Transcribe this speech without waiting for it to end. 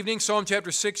Evening, Psalm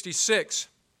chapter 66.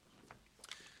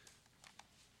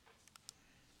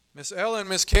 Miss Ella and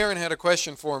Miss Karen had a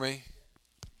question for me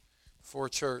for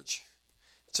church.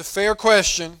 It's a fair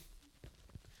question.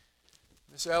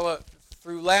 Miss Ella,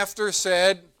 through laughter,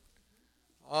 said,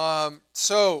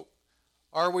 so,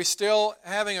 are we still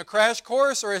having a crash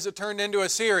course or has it turned into a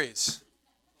series?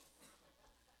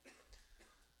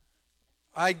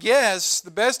 I guess the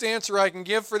best answer I can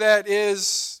give for that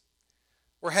is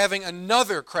we're having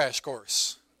another crash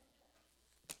course.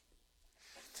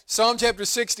 Psalm chapter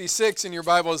 66 in your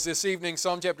Bibles this evening,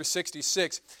 Psalm chapter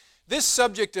 66. This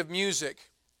subject of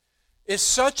music is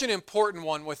such an important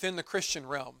one within the Christian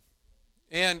realm.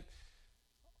 And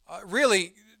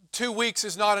really, 2 weeks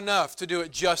is not enough to do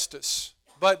it justice.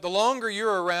 But the longer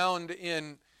you're around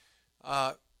the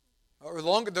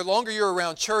longer you're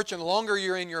around church and the longer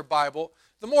you're in your Bible,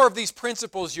 the more of these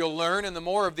principles you'll learn and the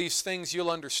more of these things you'll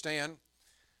understand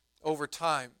over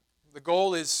time. The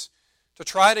goal is to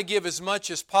try to give as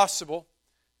much as possible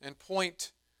and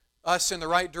point us in the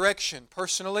right direction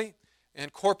personally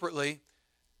and corporately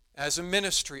as a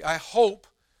ministry. I hope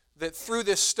that through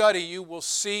this study you will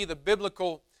see the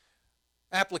biblical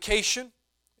application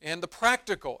and the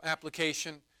practical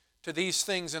application to these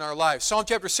things in our lives. Psalm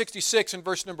chapter 66 and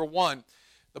verse number 1,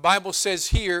 the Bible says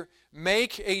here,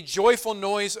 "Make a joyful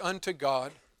noise unto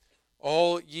God,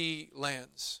 all ye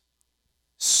lands.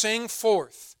 Sing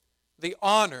forth the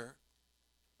honor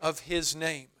of His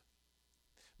name.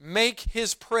 Make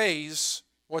His praise,"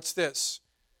 what's this?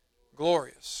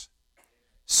 "Glorious.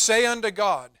 Say unto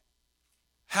God,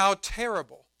 how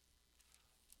terrible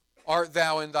art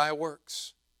thou in thy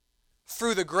works.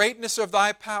 Through the greatness of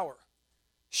thy power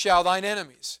shall thine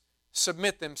enemies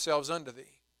submit themselves unto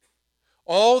thee.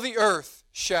 All the earth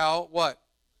shall," what?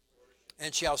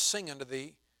 "And shall sing unto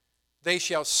thee. They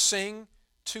shall sing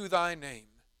to thy name.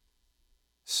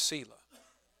 Selah."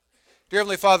 Dear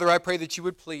Heavenly Father, I pray that you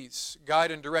would please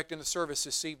guide and direct in the service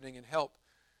this evening and help.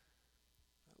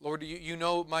 Lord, you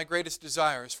know my greatest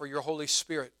desire is for your Holy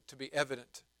Spirit to be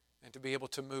evident and to be able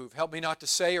to move. Help me not to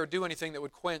say or do anything that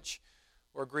would quench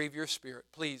or grieve your Spirit.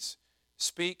 Please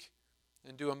speak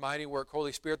and do a mighty work.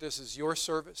 Holy Spirit, this is your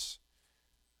service.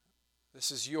 This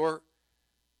is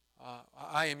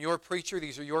I am your preacher.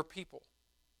 These are your people.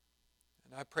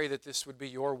 And I pray that this would be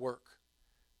your work.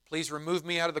 Please remove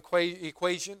me out of the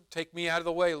equation. Take me out of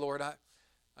the way, Lord. I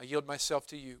yield myself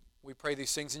to you. We pray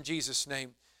these things in Jesus'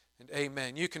 name, and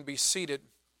amen. You can be seated.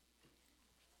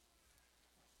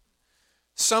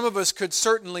 Some of us could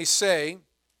certainly say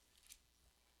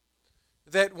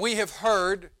that we have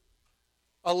heard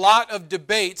a lot of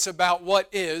debates about what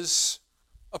is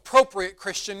appropriate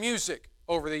Christian music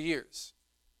over the years.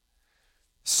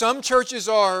 Some churches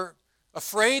are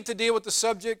afraid to deal with the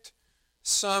subject.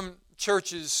 Some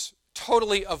churches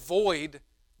totally avoid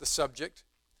the subject.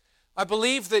 I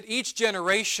believe that each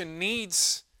generation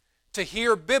needs to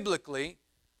hear biblically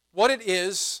what it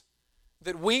is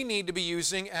that we need to be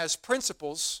using as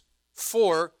principles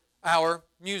for our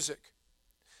music.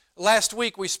 Last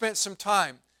week we spent some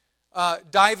time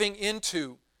diving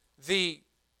into the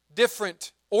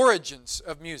different origins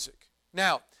of music.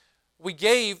 Now, we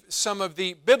gave some of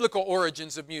the biblical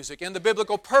origins of music and the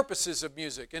biblical purposes of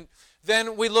music. And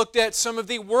then we looked at some of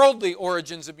the worldly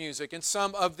origins of music and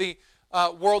some of the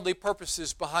worldly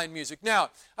purposes behind music. Now,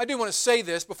 I do want to say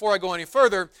this before I go any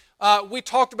further. We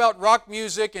talked about rock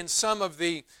music and some of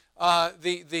the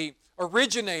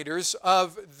originators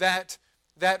of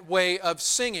that way of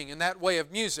singing and that way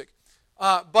of music.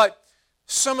 But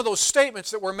some of those statements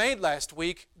that were made last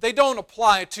week, they don't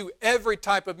apply to every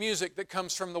type of music that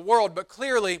comes from the world, but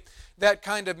clearly that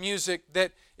kind of music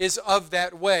that is of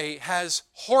that way has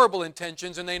horrible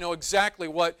intentions and they know exactly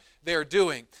what they're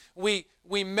doing. We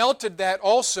melted that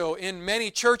also in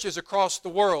many churches across the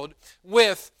world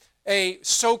with a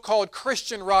so-called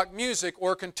Christian rock music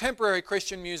or contemporary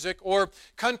Christian music or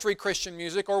country Christian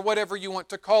music or whatever you want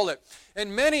to call it.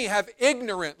 And many have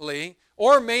ignorantly,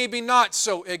 or maybe not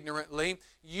so ignorantly,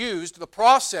 used the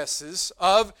processes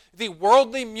of the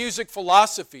worldly music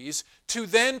philosophies to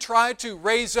then try to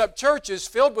raise up churches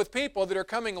filled with people that are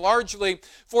coming largely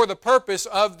for the purpose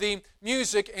of the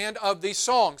music and of the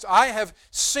songs. I have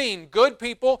seen good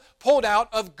people pulled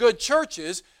out of good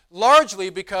churches largely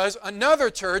because another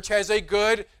church has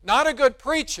not a good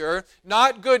preacher,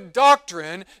 not good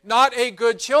doctrine, not a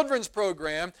good children's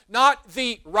program, not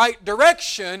the right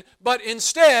direction, but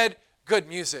instead good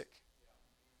music.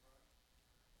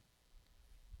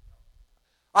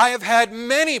 I have had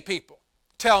many people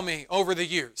tell me over the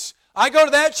years, I go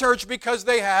to that church because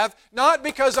they have, not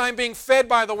because I'm being fed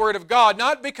by the Word of God,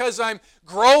 not because I'm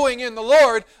growing in the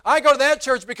Lord. I go to that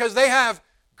church because they have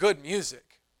good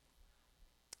music.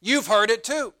 You've heard it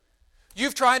too.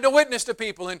 You've tried to witness to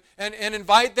people and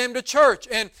invite them to church.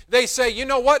 And they say, you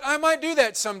know what, I might do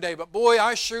that someday, but boy,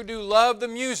 I sure do love the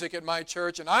music at my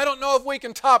church, and I don't know if we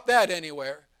can top that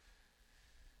anywhere.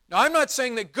 Now, I'm not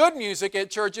saying that good music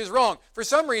at church is wrong. For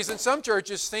some reason, some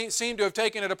churches seem to have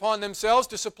taken it upon themselves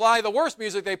to supply the worst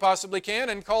music they possibly can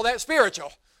and call that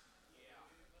spiritual.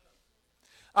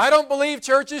 I don't believe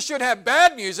churches should have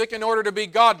bad music in order to be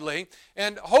godly,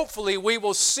 and hopefully we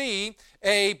will see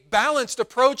a balanced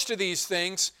approach to these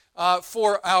things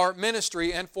for our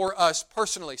ministry and for us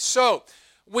personally. So,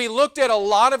 we looked at a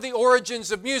lot of the origins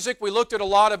of music. We looked at a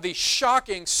lot of the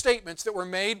shocking statements that were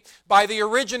made by the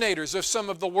originators of some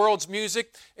of the world's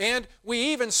music. And we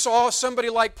even saw somebody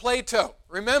like Plato,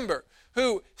 remember,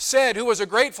 who was a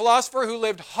great philosopher who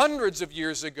lived hundreds of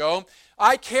years ago,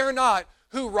 I care not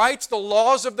who writes the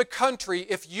laws of the country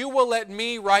if you will let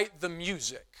me write the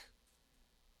music.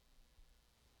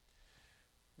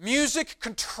 Music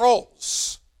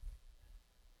controls.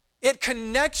 It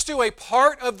connects to a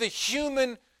part of the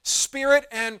human spirit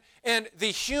and the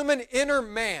human inner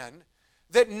man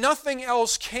that nothing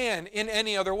else can in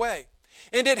any other way.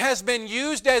 And it has been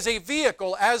used as a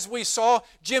vehicle, as we saw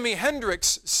Jimi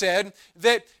Hendrix said,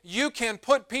 that you can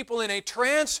put people in a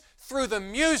trance through the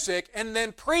music and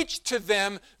then preach to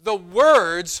them the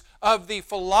words of the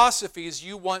philosophies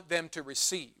you want them to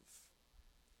receive.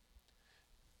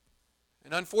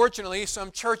 And unfortunately,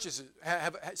 some churches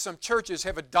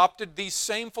have adopted these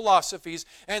same philosophies,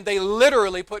 and they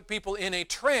literally put people in a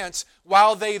trance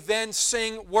while they then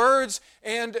sing words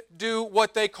and do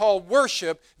what they call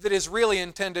worship that is really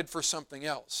intended for something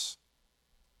else.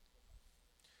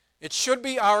 It should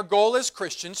be our goal as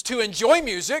Christians to enjoy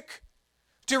music,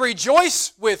 to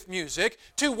rejoice with music,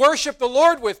 to worship the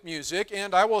Lord with music,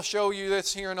 and I will show you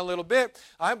this here in a little bit.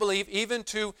 I believe even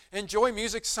to enjoy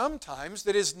music sometimes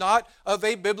that is not of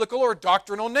a biblical or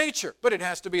doctrinal nature, but it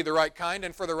has to be the right kind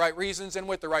and for the right reasons and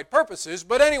with the right purposes.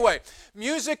 But anyway,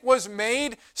 music was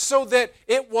made so that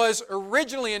it was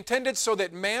originally intended so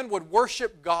that man would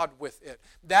worship God with it.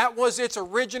 That was its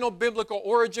original biblical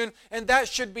origin, and that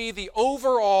should be the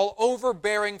overall,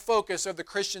 overbearing focus of the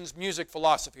Christian's music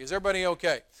philosophy. Is everybody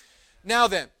okay? Now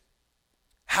then,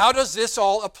 how does this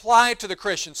all apply to the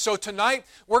Christian? So tonight,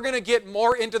 we're going to get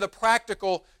more into the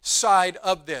practical side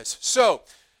of this. So,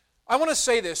 I want to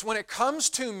say this. When it comes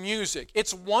to music,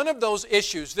 it's one of those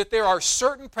issues that there are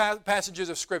certain passages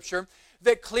of Scripture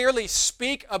that clearly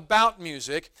speak about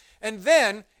music, and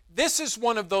then this is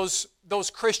one of those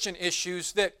Christian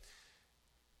issues that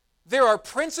there are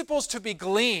principles to be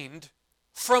gleaned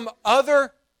from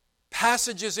other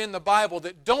passages in the Bible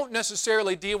that don't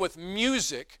necessarily deal with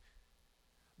music,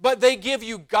 but they give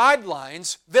you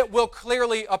guidelines that will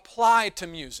clearly apply to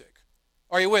music.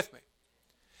 Are you with me?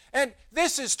 And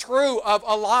this is true of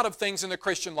a lot of things in the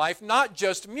Christian life, not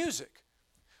just music,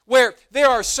 where there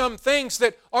are some things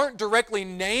that aren't directly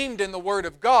named in the Word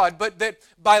of God, but that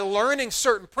by learning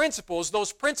certain principles,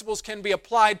 those principles can be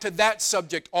applied to that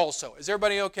subject also. Is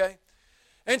everybody okay?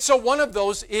 And so one of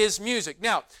those is music.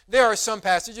 Now, there are some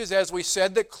passages, as we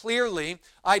said, that clearly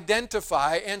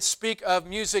identify and speak of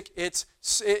music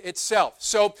itself.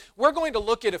 So we're going to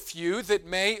look at a few that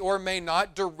may or may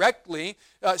not directly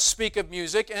speak of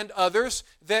music, and others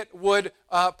that would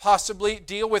possibly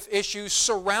deal with issues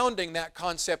surrounding that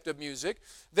concept of music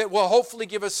that will hopefully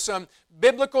give us some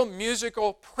biblical music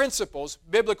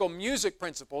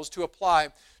principles to apply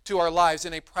to our lives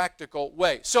in a practical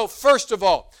way. So first of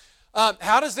all,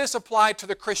 how does this apply to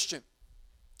the Christian?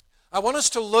 I want us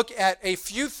to look at a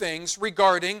few things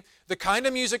regarding the kind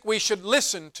of music we should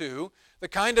listen to, the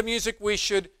kind of music we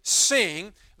should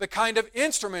sing, the kind of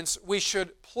instruments we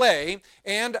should play,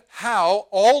 and how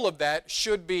all of that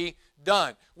should be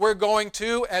done. We're going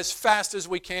to, as fast as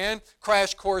we can,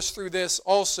 crash course through this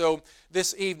also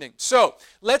this evening. So,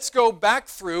 let's go back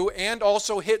through and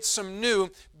also hit some new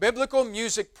biblical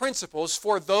music principles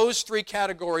for those three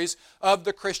categories of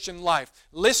the Christian life: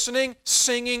 listening,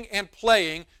 singing, and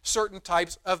playing certain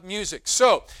types of music.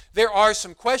 So, there are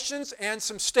some questions and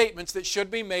some statements that should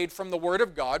be made from the Word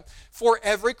of God for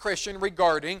every Christian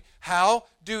regarding how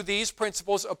do these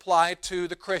principles apply to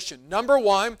the Christian. Number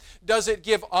one, does it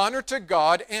give honor to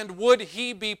God, and would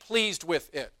He be pleased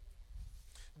with it?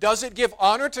 Does it give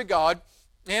honor to God,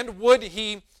 and would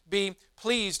He be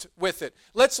pleased with it?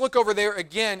 Let's look over there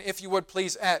again, if you would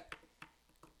please, I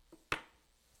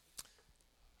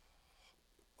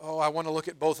want to look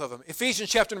at both of them. Ephesians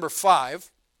chapter number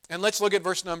 5, and let's look at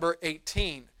verse number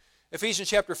 18. Ephesians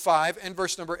chapter 5 and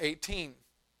verse number 18.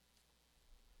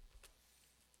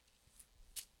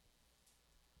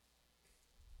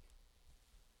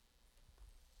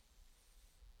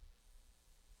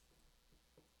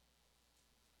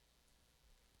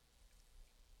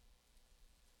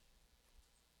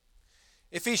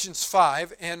 Ephesians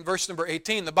 5 and verse number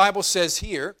 18, the Bible says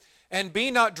here, "And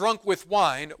be not drunk with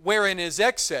wine, wherein is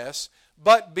excess,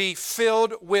 but be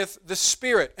filled with the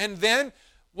Spirit." And then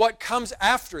what comes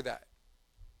after that?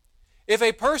 If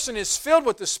a person is filled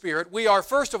with the Spirit, we are,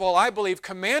 first of all, I believe,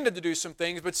 commanded to do some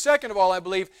things, but second of all, I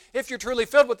believe, if you're truly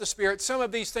filled with the Spirit, some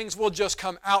of these things will just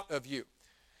come out of you.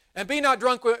 "And be not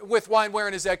drunk with wine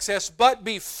wherein is excess, but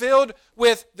be filled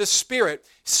with the Spirit,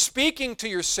 speaking to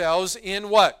yourselves in"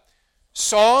 what?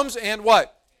 "Psalms and"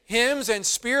 what? "Hymns and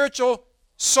spiritual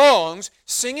songs,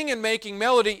 singing and making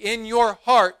melody in your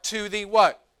heart to the"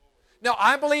 what? Now,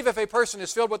 I believe if a person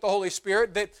is filled with the Holy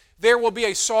Spirit, that there will be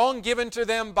a song given to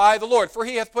them by the Lord. "For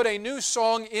He hath put a new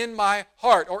song in my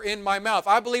heart," or in my mouth.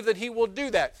 I believe that He will do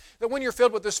that. That when you're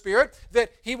filled with the Spirit,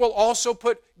 that He will also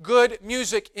put good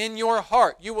music in your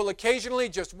heart. You will occasionally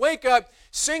just wake up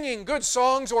singing good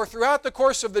songs, or throughout the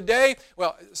course of the day,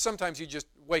 well, sometimes you just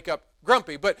wake up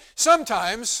grumpy, but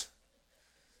sometimes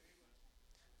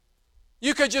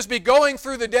you could just be going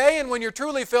through the day, and when you're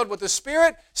truly filled with the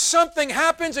Spirit, something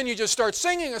happens and you just start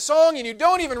singing a song and you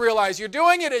don't even realize you're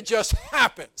doing it. It just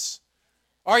happens.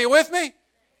 Are you with me?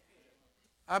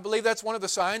 I believe that's one of the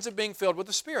signs of being filled with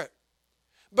the Spirit.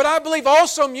 But I believe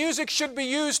also music should be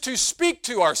used to speak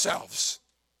to ourselves.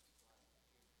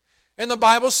 And the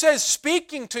Bible says,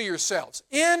 speaking to yourselves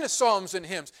in psalms and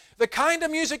hymns. The kind of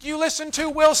music you listen to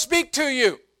will speak to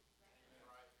you.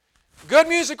 Good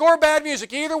music or bad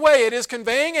music, either way, it is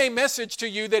conveying a message to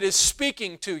you that is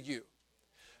speaking to you.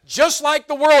 Just like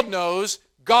the world knows,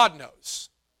 God knows.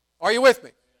 Are you with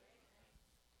me?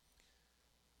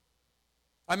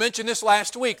 I mentioned this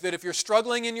last week, that if you're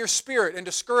struggling in your spirit and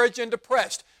discouraged and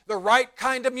depressed, the right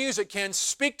kind of music can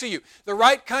speak to you. The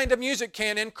right kind of music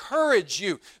can encourage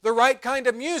you. The right kind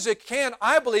of music can,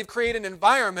 I believe, create an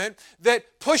environment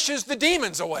that pushes the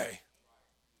demons away.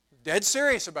 Dead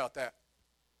serious about that.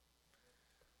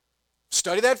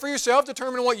 Study that for yourself,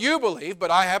 determine what you believe, but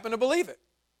I happen to believe it.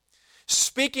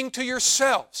 Speaking to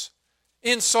yourselves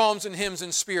in psalms and hymns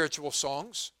and spiritual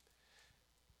songs.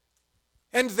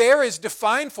 And there is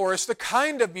defined for us the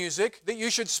kind of music that you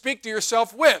should speak to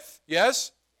yourself with.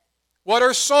 Yes? What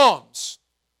are psalms?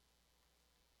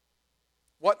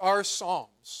 What are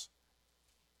psalms?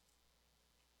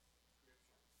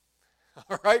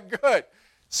 All right, good.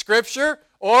 Scripture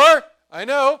or, I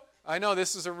know,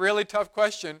 this is a really tough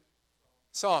question.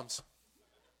 Psalms.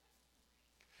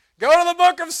 Go to the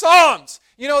book of Psalms.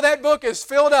 You know, that book is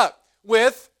filled up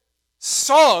with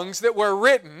songs that were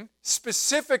written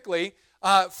specifically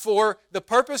for the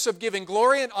purpose of giving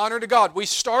glory and honor to God. We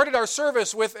started our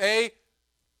service with a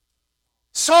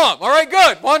psalm. All right,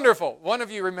 good. Wonderful. One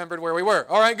of you remembered where we were.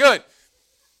 All right, good.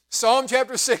 Psalm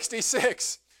chapter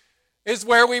 66 is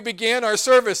where we began our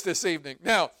service this evening.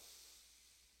 Now,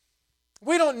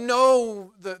 we don't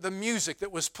know the music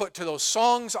that was put to those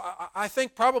songs. I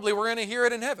think probably we're going to hear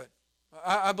it in heaven.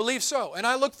 I believe so. And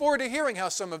I look forward to hearing how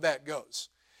some of that goes.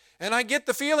 And I get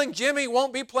the feeling Jimmy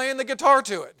won't be playing the guitar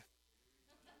to it.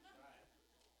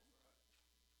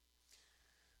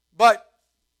 But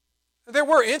there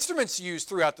were instruments used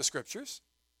throughout the Scriptures,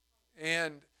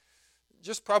 and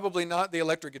just probably not the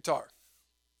electric guitar.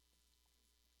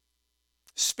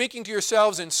 Speaking to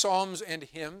yourselves in psalms and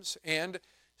hymns and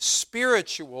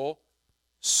spiritual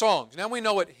songs. Now we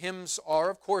know what hymns are.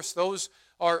 Of course, those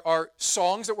are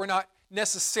songs that were not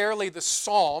necessarily the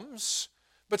psalms,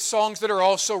 but songs that are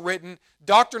also written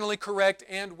doctrinally correct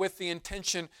and with the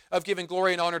intention of giving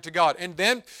glory and honor to God. And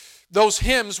then those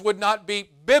hymns would not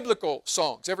be biblical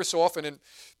songs. Every so often in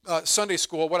Sunday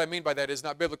school, what I mean by that is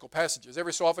not biblical passages.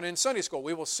 Every so often in Sunday school,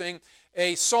 we will sing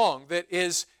a song that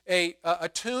is a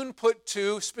tune put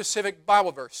to specific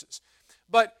Bible verses.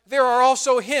 But there are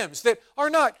also hymns that are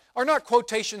not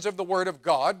quotations of the Word of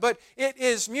God, but it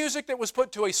is music that was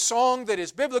put to a song that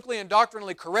is biblically and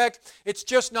doctrinally correct. It's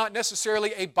just not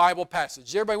necessarily a Bible passage.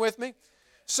 Is everybody with me?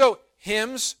 So,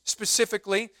 hymns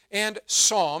specifically, and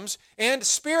psalms, and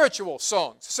spiritual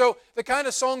songs. So, the kind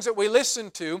of songs that we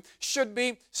listen to should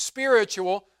be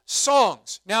spiritual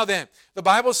songs. Now then, the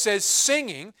Bible says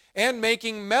singing and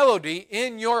making melody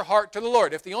in your heart to the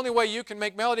Lord. If the only way you can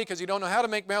make melody because you don't know how to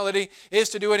make melody is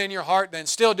to do it in your heart, then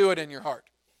still do it in your heart.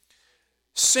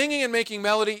 Singing and making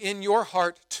melody in your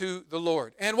heart to the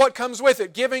Lord. And what comes with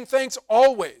it? Giving thanks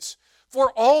always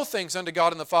for all things unto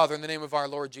God and the Father in the name of our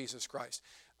Lord Jesus Christ.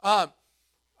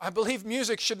 I believe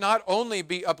music should not only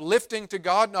be uplifting to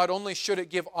God, not only should it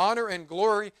give honor and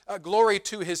glory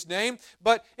to His name,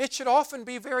 but it should often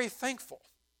be very thankful.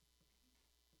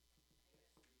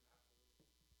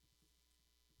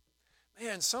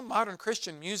 Man, some modern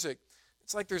Christian music,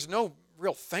 it's like there's no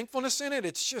real thankfulness in it.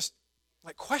 It's just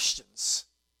like questions.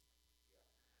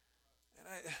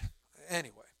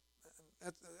 Anyway,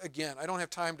 again, I don't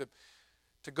have time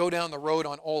to go down the road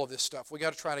on all of this stuff. We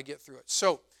got to try to get through it.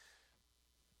 So,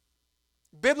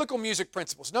 biblical music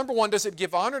principles. Number one, does it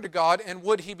give honor to God, and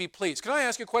would He be pleased? Can I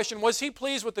ask you a question? Was He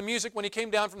pleased with the music when He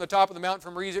came down from the top of the mountain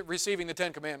from receiving the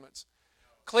Ten Commandments?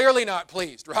 Clearly not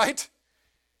pleased, right?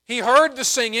 He heard the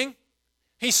singing.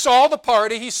 He saw the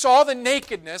party, he saw the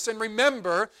nakedness, and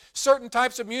remember, certain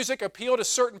types of music appeal to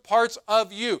certain parts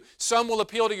of you. Some will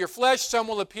appeal to your flesh, some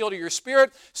will appeal to your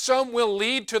spirit, some will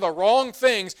lead to the wrong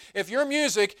things. If your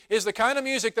music is the kind of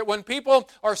music that when people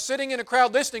are sitting in a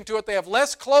crowd listening to it, they have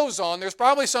less clothes on, there's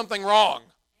probably something wrong.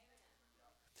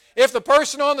 If the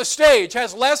person on the stage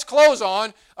has less clothes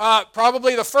on,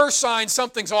 probably the first sign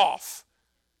something's off.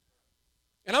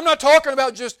 And I'm not talking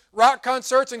about just rock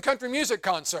concerts and country music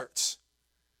concerts.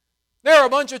 There are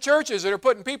a bunch of churches that are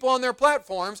putting people on their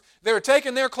platforms that are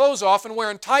taking their clothes off and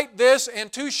wearing tight this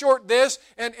and too short this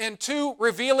and too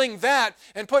revealing that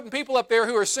and putting people up there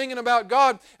who are singing about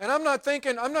God. And I'm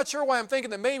not sure why I'm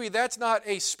thinking that maybe that's not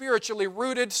a spiritually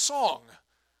rooted song.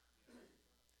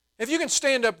 If you can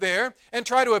stand up there and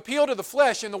try to appeal to the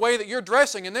flesh in the way that you're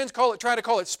dressing and then try to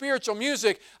call it spiritual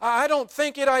music, I don't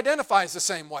think it identifies the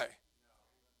same way.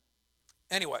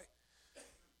 Anyway.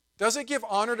 Does it give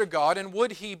honor to God, and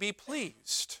would He be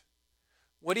pleased?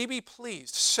 Would He be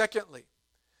pleased? Secondly,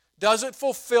 does it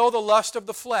fulfill the lust of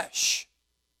the flesh?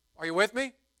 Are you with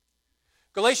me?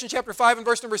 Galatians chapter 5 and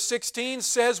verse number 16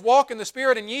 says, walk in the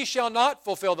Spirit, and ye shall not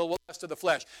fulfill the lust of the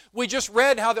flesh. We just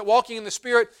read how that walking in the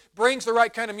Spirit brings the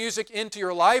right kind of music into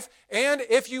your life. And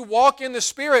if you walk in the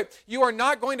Spirit, you are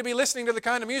not going to be listening to the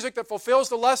kind of music that fulfills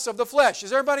the lusts of the flesh.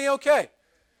 Is everybody okay?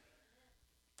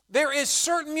 There is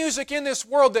certain music in this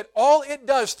world that all it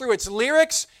does through its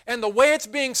lyrics and the way it's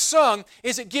being sung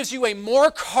is it gives you a more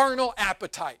carnal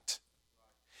appetite.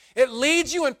 It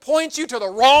leads you and points you to the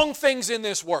wrong things in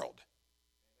this world.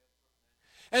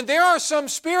 And there are some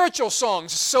spiritual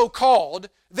songs, so-called,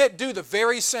 that do the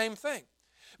very same thing.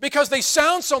 Because they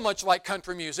sound so much like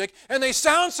country music and they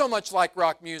sound so much like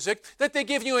rock music that they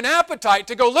give you an appetite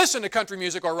to go listen to country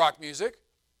music or rock music.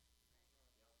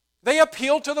 They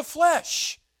appeal to the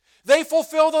flesh. They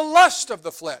fulfill the lust of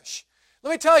the flesh. Let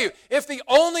me tell you, if the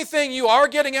only thing you are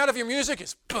getting out of your music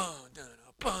is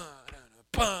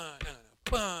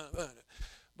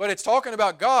but it's talking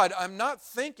about God, I'm not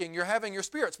thinking you're having your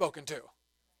spirit spoken to.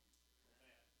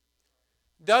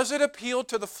 Does it appeal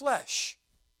to the flesh,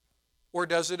 or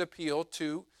does it appeal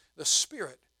to the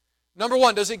Spirit? Number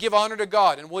one, does it give honor to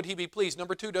God, and would He be pleased?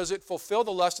 Number two, does it fulfill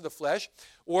the lust of the flesh,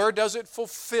 or does it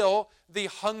fulfill the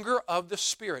hunger of the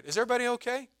Spirit? Is everybody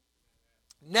okay?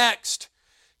 Next,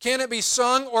 can it be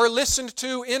sung or listened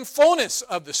to in fullness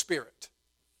of the Spirit?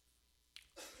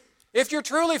 If you're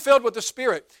truly filled with the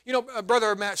Spirit,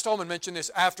 Brother Matt Stallman mentioned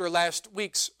this after last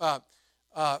week's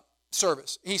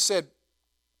service. He said,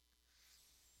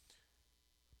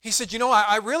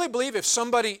 I really believe if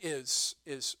somebody is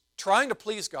trying to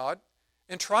please God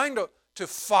and trying to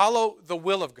follow the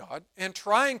will of God and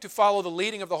trying to follow the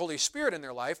leading of the Holy Spirit in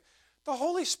their life, the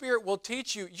Holy Spirit will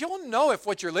teach you. You'll know if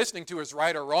what you're listening to is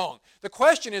right or wrong. The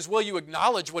question is, will you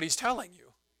acknowledge what He's telling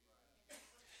you?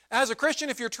 As a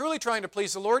Christian, if you're truly trying to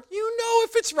please the Lord, you know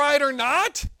if it's right or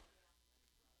not.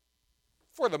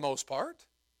 For the most part.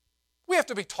 We have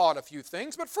to be taught a few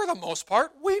things, but for the most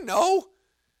part, we know.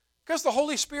 Because the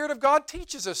Holy Spirit of God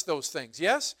teaches us those things,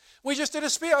 yes? We just did a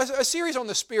series on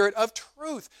the Spirit of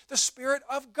truth, the Spirit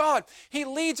of God. He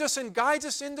leads us and guides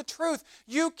us into truth.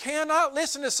 You cannot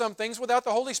listen to some things without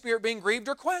the Holy Spirit being grieved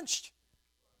or quenched.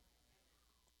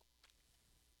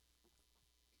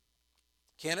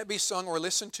 Can it be sung or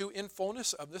listened to in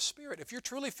fullness of the Spirit? If you're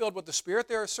truly filled with the Spirit,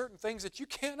 there are certain things that you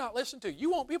cannot listen to.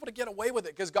 You won't be able to get away with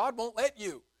it because God won't let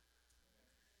you.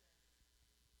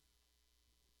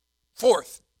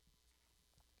 Fourth,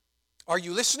 are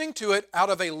you listening to it out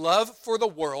of a love for the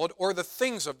world or the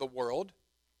things of the world?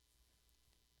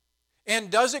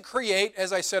 And does it create,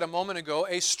 as I said a moment ago,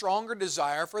 a stronger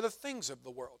desire for the things of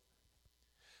the world?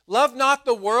 Love not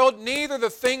the world, neither the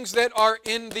things that are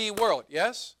in the world.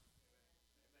 Yes?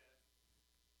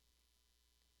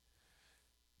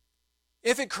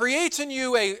 If it creates in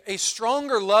you a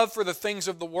stronger love for the things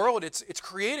of the world, it's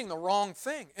creating the wrong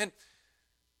thing. And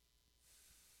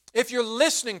if you're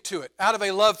listening to it out of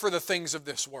a love for the things of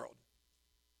this world,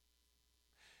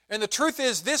 And the truth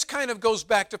is, this kind of goes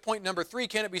back to point number 3.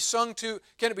 Can it be sung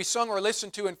or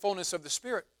listened to in fullness of the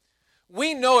Spirit?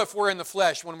 We know if we're in the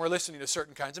flesh when we're listening to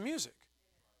certain kinds of music.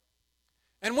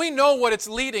 And we know what it's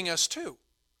leading us to.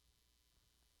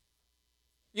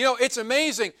 You know, it's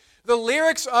amazing. The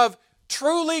lyrics of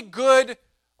truly good,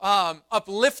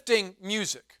 uplifting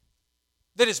music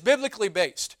that is biblically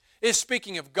based is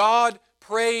speaking of God,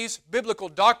 praise, biblical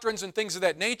doctrines, and things of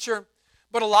that nature.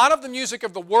 But a lot of the music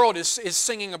of the world is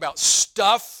singing about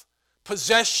stuff,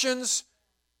 possessions.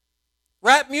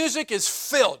 Rap music is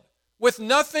filled with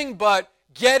nothing but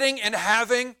getting and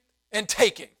having and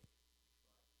taking.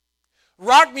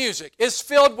 Rock music is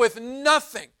filled with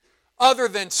nothing other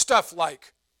than stuff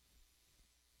like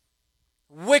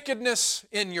wickedness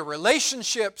in your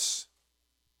relationships,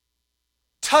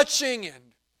 touching,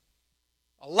 and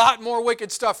a lot more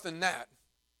wicked stuff than that.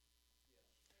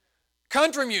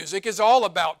 Country music is all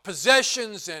about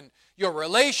possessions and your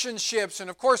relationships. And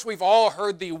of course, we've all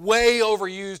heard the way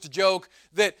overused joke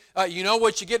that you know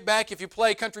what you get back if you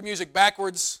play country music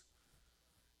backwards?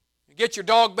 You get your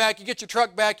dog back, you get your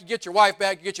truck back, you get your wife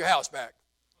back, you get your house back.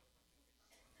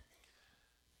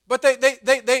 But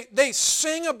they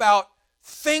sing about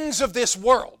things of this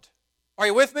world. Are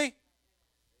you with me?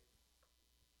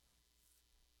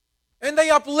 And they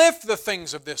uplift the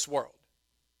things of this world.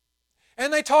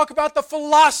 And they talk about the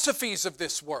philosophies of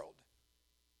this world.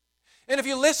 And if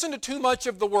you listen to too much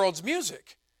of the world's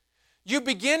music, you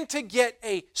begin to get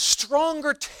a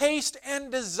stronger taste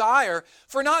and desire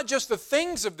for not just the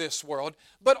things of this world,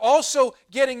 but also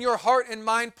getting your heart and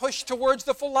mind pushed towards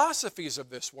the philosophies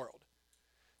of this world.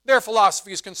 Their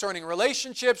philosophies concerning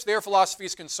relationships, their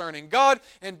philosophies concerning God,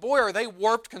 and boy, are they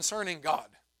warped concerning God.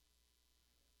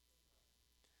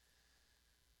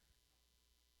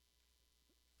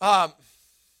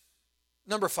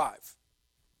 Number 5,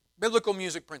 biblical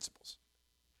music principles.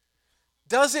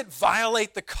 Does it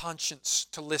violate the conscience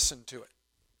to listen to it?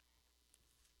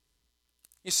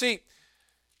 You see,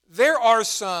 there are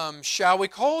some, shall we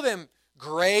call them,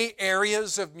 gray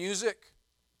areas of music.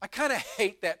 I kind of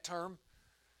hate that term.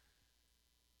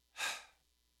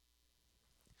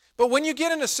 But when you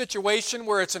get in a situation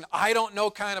where it's an I don't know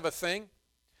kind of a thing,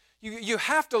 you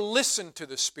have to listen to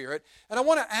the Spirit. And I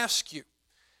want to ask you,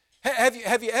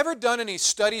 have you ever done any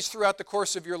studies throughout the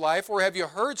course of your life, or have you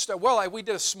heard stuff? Well, we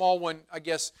did a small one, I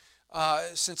guess,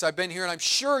 since I've been here, and I'm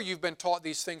sure you've been taught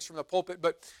these things from the pulpit,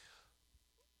 but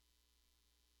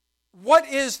what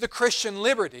is the Christian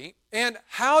liberty, and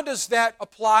how does that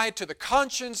apply to the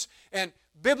conscience and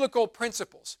biblical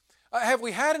principles? Have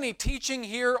we had any teaching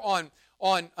here on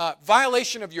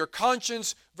violation of your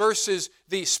conscience versus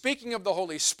the speaking of the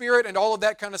Holy Spirit and all of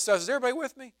that kind of stuff? Is everybody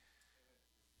with me?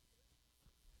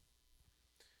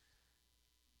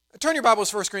 Turn your Bibles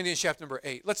to 1 Corinthians chapter number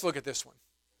 8. Let's look at this one.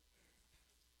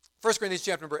 1 Corinthians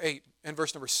chapter number 8 and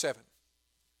verse number 7.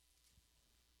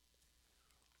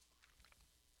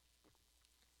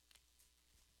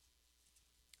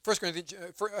 1 Corinthians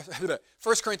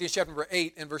chapter number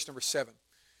 8 and verse number 7.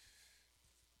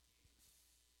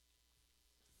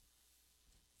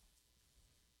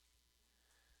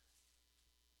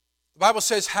 The Bible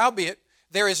says, "Howbeit,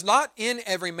 there is not in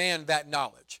every man that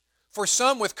knowledge. For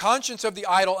some with conscience of the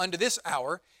idol unto this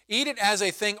hour eat it as a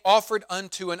thing offered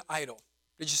unto an idol."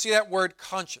 Did you see that word,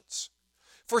 conscience?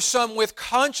 For some with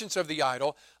conscience of the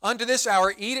idol unto this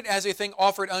hour eat it as a thing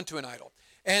offered unto an idol.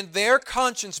 And their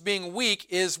conscience being weak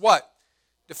is what?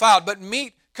 Defiled. But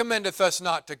meat commendeth us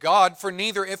not to God, for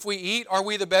neither if we eat are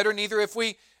we the better, neither if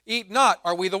we eat not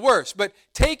are we the worse. But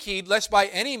take heed lest by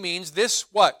any means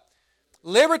this what?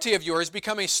 Liberty of yours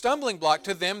become a stumbling block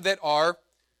to them that are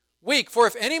weak. For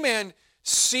if any man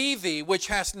see thee, which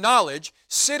hast knowledge,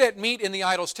 sit at meat in the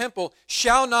idol's temple,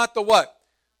 shall not the what?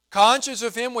 Conscience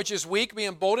of him which is weak be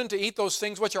emboldened to eat those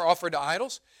things which are offered to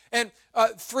idols? And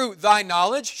through thy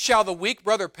knowledge shall the weak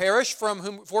brother perish for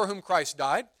whom Christ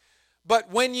died? But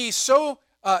when ye sin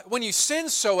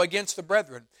so against the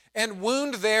brethren, and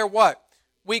wound their what?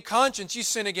 Weak conscience, ye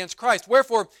sin against Christ.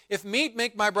 Wherefore, if meat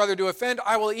make my brother to offend,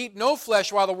 I will eat no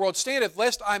flesh while the world standeth,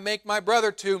 lest I make my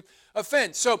brother to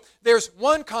offend. So there's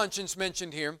one conscience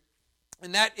mentioned here,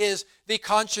 and that is the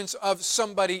conscience of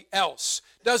somebody else.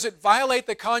 Does it violate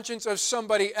the conscience of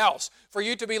somebody else for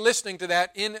you to be listening to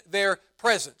that in their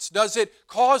presence? Does it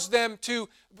cause them to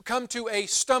come to a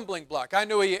stumbling block? I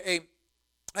knew a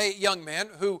young man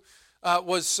who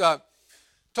was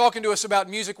talking to us about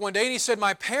music one day, and he said,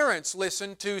 my parents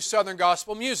listen to Southern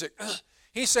gospel music.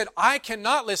 He said, I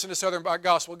cannot listen to Southern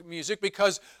gospel music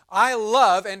because I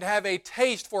love and have a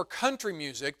taste for country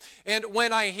music, and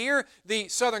when I hear the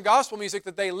Southern gospel music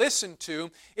that they listen to,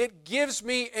 it gives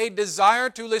me a desire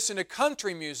to listen to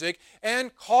country music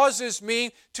and causes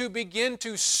me to begin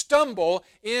to stumble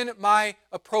in my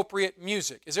appropriate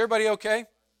music. Is everybody okay?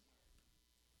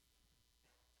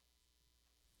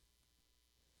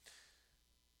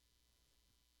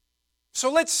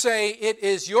 So let's say it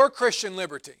is your Christian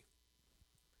liberty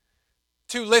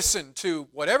to listen to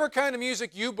whatever kind of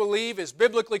music you believe is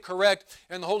biblically correct,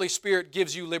 and the Holy Spirit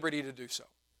gives you liberty to do so.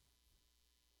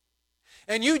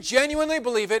 And you genuinely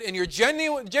believe it, and you're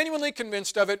genuinely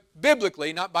convinced of it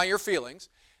biblically, not by your feelings,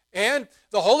 and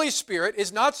the Holy Spirit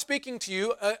is not speaking to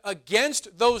you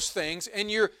against those things,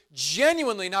 and you're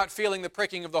genuinely not feeling the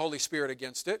pricking of the Holy Spirit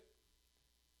against it.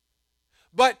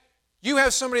 But you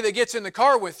have somebody that gets in the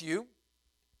car with you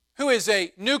who is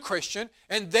a new Christian,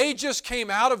 and they just came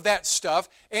out of that stuff,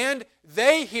 and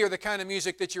they hear the kind of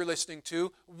music that you're listening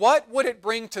to. What would it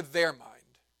bring to their mind?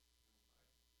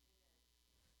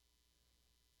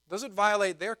 Does it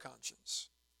violate their conscience?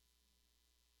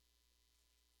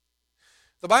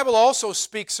 The Bible also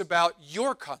speaks about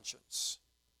your conscience.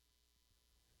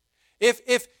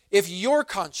 If your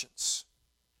conscience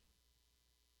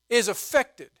is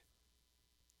affected,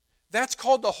 that's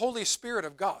called the Holy Spirit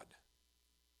of God.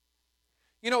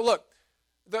 You know, look,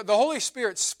 the Holy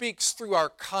Spirit speaks through our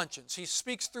conscience. He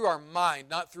speaks through our mind,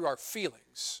 not through our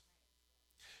feelings.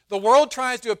 The world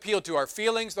tries to appeal to our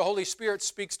feelings. The Holy Spirit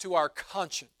speaks to our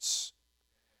conscience.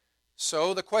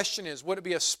 So the question is, would it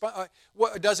be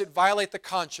does it violate the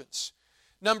conscience?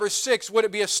 Number 6, would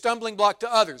it be a stumbling block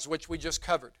to others, which we just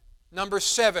covered? Number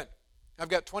 7, I've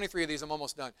got 23 of these, I'm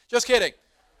almost done. Just kidding.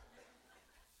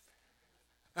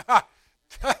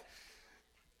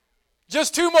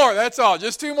 Just 2 more, that's all.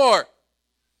 Just 2 more.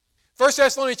 1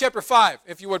 Thessalonians chapter 5,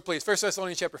 if you would please. 1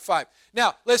 Thessalonians chapter 5.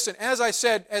 Now, listen, as I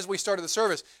said as we started the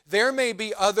service, there may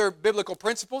be other biblical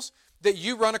principles that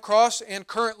you run across and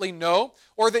currently know,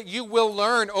 or that you will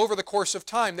learn over the course of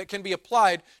time that can be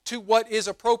applied to what is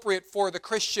appropriate for the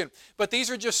Christian. But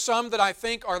these are just some that I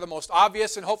think are the most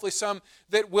obvious, and hopefully some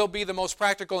that will be the most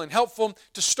practical and helpful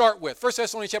to start with. 1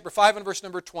 Thessalonians chapter 5 and verse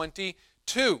number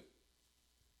 22.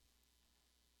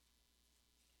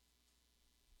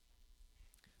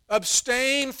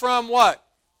 Abstain from what?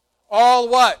 All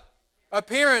what?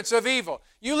 Appearance of evil.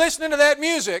 You listening to that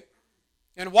music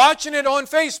and watching it on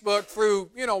Facebook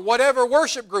through, whatever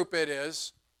worship group it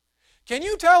is, can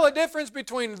you tell a difference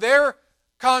between their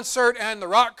concert and the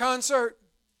rock concert?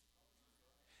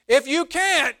 If you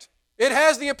can't, it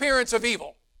has the appearance of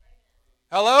evil.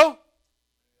 Hello?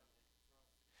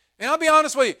 And I'll be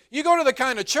honest with you, you go to the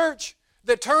kind of church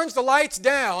that turns the lights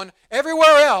down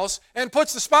everywhere else and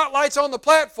puts the spotlights on the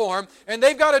platform, and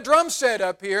they've got a drum set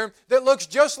up here that looks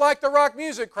just like the rock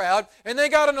music crowd, and they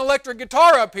got an electric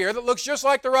guitar up here that looks just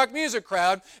like the rock music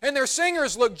crowd, and their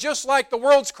singers look just like the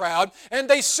world's crowd, and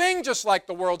they sing just like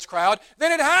the world's crowd,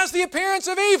 then it has the appearance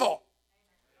of evil.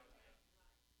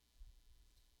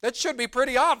 That should be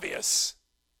pretty obvious,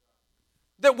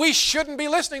 that we shouldn't be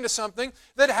listening to something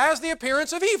that has the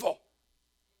appearance of evil.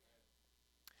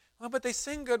 Well, but they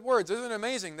sing good words. Isn't it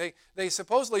amazing? They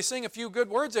supposedly sing a few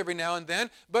good words every now and then,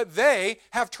 but they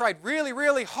have tried really,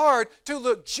 really hard to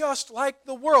look just like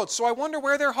the world. So I wonder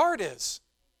where their heart is.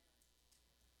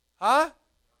 Huh?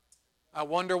 I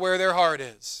wonder where their heart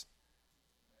is.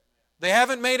 They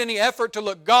haven't made any effort to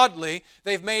look godly.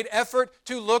 They've made effort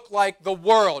to look like the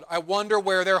world. I wonder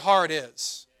where their heart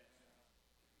is.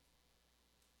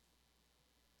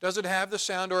 Does it have the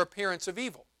sound or appearance of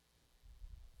evil?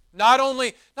 Not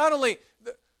only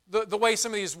the way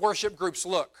some of these worship groups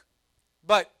look,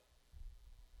 but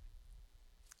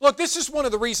look, this is one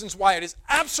of the reasons why it is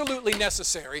absolutely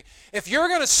necessary, if you're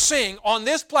going to sing on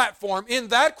this platform, in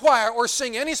that choir, or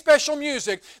sing any special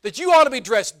music, that you ought to be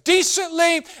dressed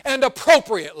decently and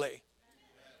appropriately.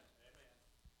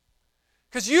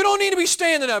 Because you don't need to be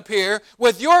standing up here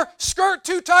with your skirt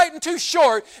too tight and too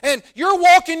short, and you're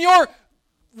walking your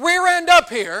rear end up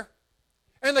here,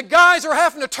 and the guys are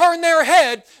having to turn their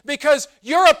head because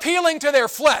you're appealing to their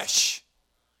flesh.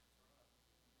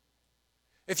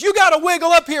 If you got to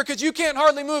wiggle up here because you can't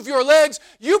hardly move your legs,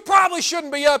 you probably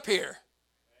shouldn't be up here.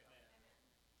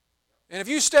 And if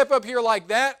you step up here like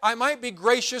that, I might be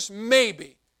gracious,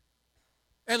 maybe,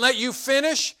 and let you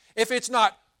finish if it's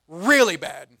not really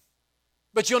bad.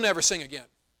 But you'll never sing again.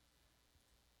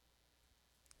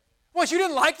 What, you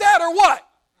didn't like that or what?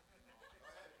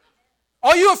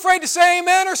 Are you afraid to say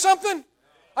amen or something?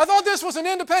 I thought this was an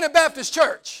independent Baptist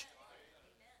church.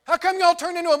 How come y'all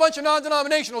turned into a bunch of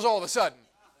non-denominationals all of a sudden?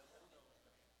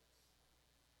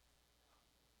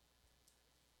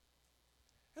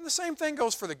 And the same thing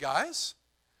goes for the guys.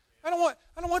 I don't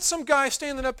want some guy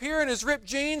standing up here in his ripped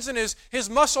jeans and his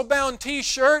muscle-bound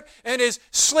T-shirt and his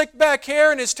slick back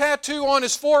hair and his tattoo on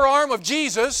his forearm of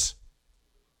Jesus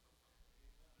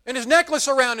and his necklace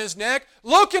around his neck,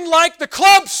 looking like the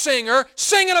club singer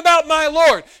singing about my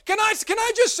Lord. Can I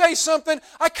just say something?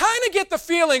 I kind of get the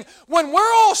feeling when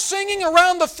we're all singing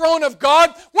around the throne of God,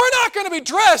 we're not going to be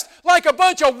dressed like a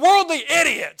bunch of worldly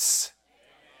idiots.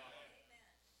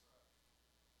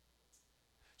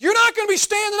 You're not going to be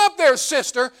standing up there,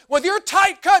 sister, with your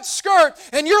tight-cut skirt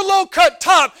and your low-cut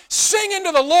top singing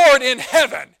to the Lord in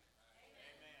heaven.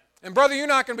 And brother, you're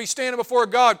not going to be standing before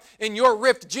God in your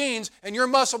ripped jeans and your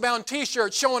muscle-bound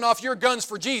T-shirt showing off your guns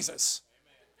for Jesus.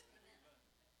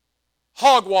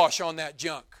 Hogwash on that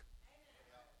junk.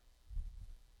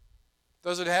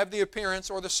 Does it have the appearance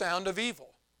or the sound of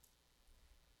evil?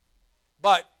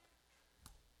 But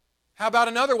how about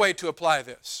another way to apply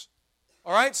this?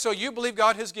 All right, so you believe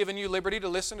God has given you liberty to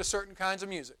listen to certain kinds of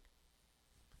music.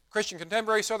 Christian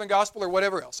contemporary, Southern gospel, or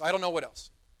whatever else. I don't know what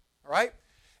else. All right?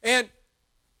 And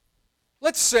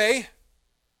let's say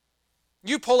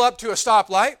you pull up to a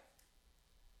stoplight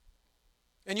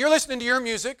and you're listening to your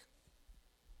music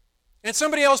and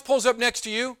somebody else pulls up next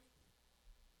to you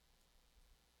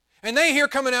and they hear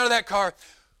coming out of that car,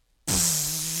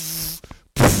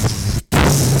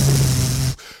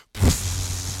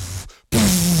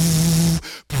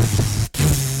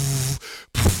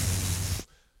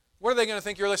 what are they going to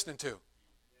think you're listening to?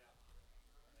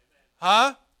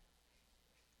 Huh?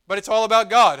 But it's all about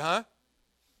God, huh?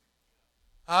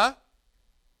 Huh?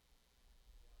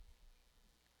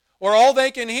 Or all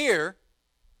they can hear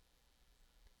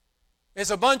is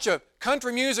a bunch of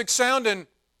country music sounding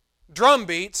drum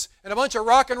beats and a bunch of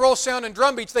rock and roll sounding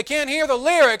drum beats. They can't hear the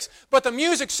lyrics, but the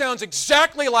music sounds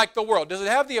exactly like the world. Does it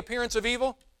have the appearance of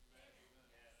evil?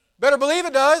 Better believe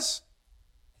it does.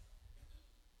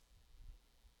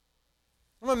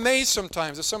 I'm amazed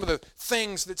sometimes at some of the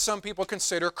things that some people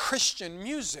consider Christian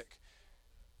music.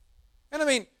 And I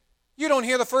mean, you don't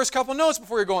hear the first couple notes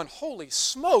before you're going, holy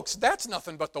smokes, that's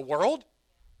nothing but the world.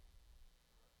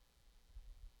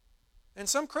 And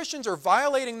some Christians are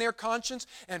violating their conscience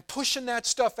and pushing that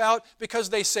stuff out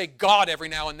because they say God every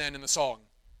now and then in the song.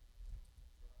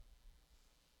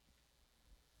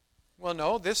 Well,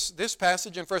 no, this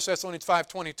passage in 1 Thessalonians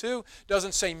 5:22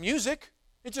 doesn't say music.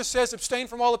 It just says abstain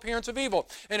from all appearance of evil.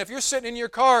 And if you're sitting in your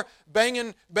car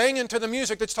banging to the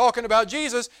music that's talking about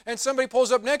Jesus and somebody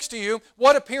pulls up next to you,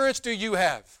 what appearance do you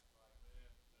have?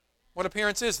 What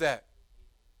appearance is that?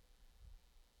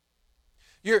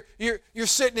 You're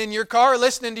sitting in your car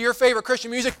listening to your favorite Christian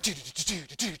music at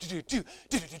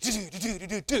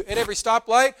every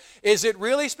stoplight. Is it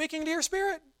really speaking to your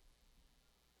spirit?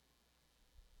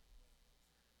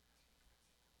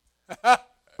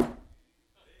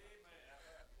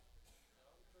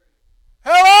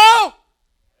 Hello?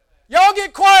 Y'all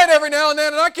get quiet every now and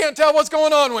then and I can't tell what's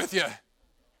going on with you.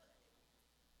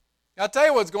 I'll tell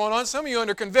you what's going on. Some of you are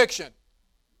under conviction.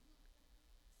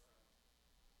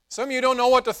 Some of you don't know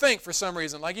what to think for some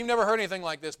reason, like you've never heard anything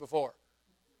like this before.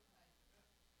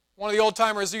 One of the old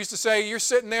timers used to say, you're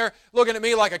sitting there looking at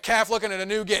me like a calf looking at a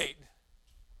new gate.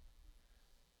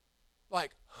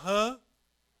 Like, huh?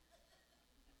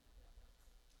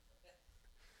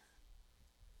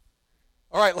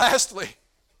 All right, lastly,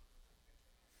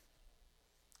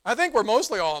 I think we're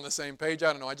mostly all on the same page.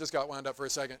 I don't know, I just got wound up for a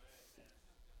second.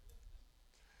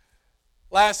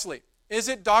 Lastly, is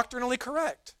it doctrinally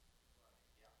correct?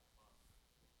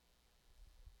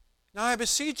 Now I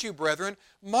beseech you, brethren,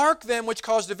 mark them which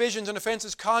cause divisions and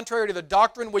offenses contrary to the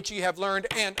doctrine which ye have learned,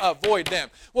 and avoid them.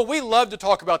 Well, we love to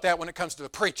talk about that when it comes to the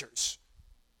preachers.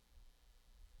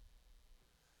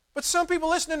 But some people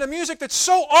listening to music that's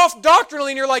so off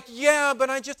doctrinally, and you're like, yeah, but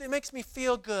it makes me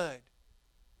feel good.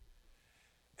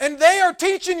 And they are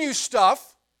teaching you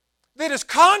stuff that is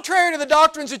contrary to the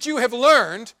doctrines that you have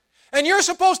learned, and you're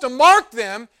supposed to mark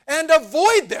them and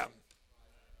avoid them.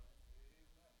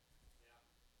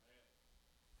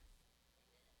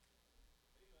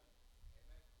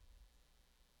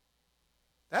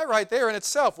 That right there in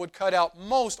itself would cut out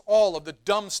most all of the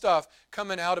dumb stuff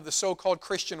coming out of the so-called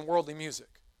Christian worldly music.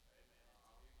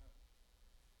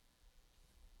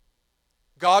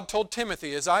 God told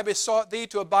Timothy, as I besought thee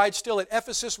to abide still at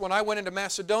Ephesus when I went into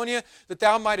Macedonia, that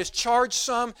thou mightest charge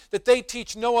some that they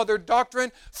teach no other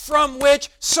doctrine, from which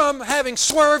some, having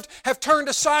swerved, have turned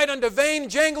aside unto vain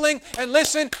jangling. And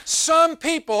listen, some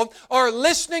people are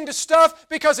listening to stuff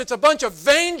because it's a bunch of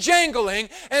vain jangling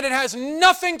and it has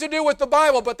nothing to do with the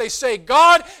Bible, but they say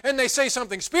God and they say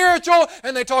something spiritual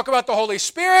and they talk about the Holy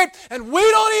Spirit, and we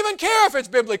don't even care if it's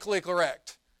biblically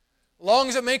correct. As long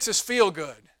as it makes us feel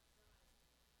good.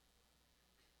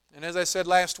 And as I said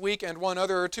last week and one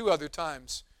other or two other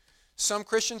times, some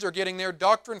Christians are getting their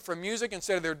doctrine from music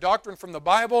instead of their doctrine from the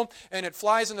Bible, and it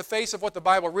flies in the face of what the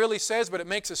Bible really says, but it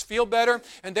makes us feel better.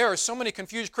 And there are so many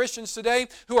confused Christians today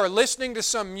who are listening to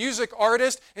some music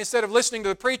artist instead of listening to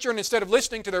the preacher and instead of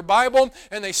listening to their Bible,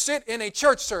 and they sit in a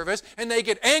church service and they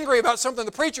get angry about something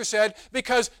the preacher said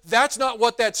because that's not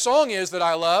what that song is that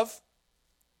I love.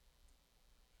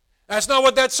 That's not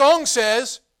what that song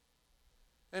says.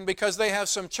 And because they have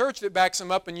some church that backs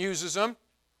them up and uses them,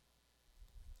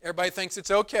 everybody thinks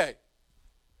it's okay.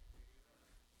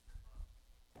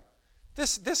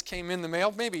 This came in the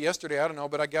mail maybe yesterday, I don't know,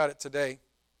 but I got it today.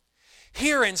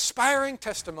 Hear inspiring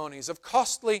testimonies of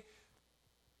costly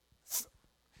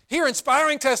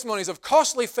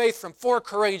faith from 4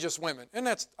 courageous women. And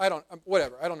that's, I don't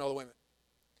know the women.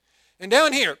 And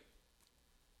down here,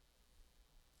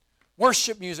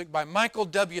 worship music by Michael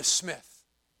W. Smith.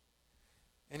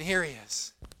 And here he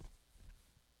is.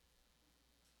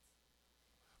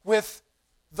 With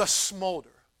the smolder.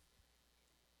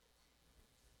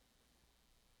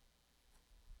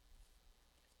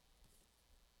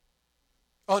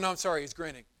 Oh, no, I'm sorry, he's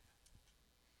grinning.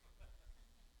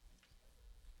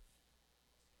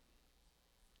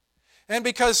 And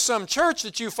because some church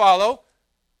that you follow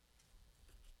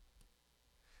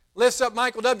lifts up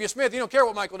Michael W. Smith, you don't care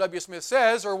what Michael W. Smith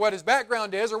says or what his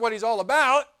background is or what he's all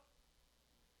about.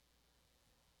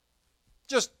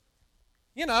 Just,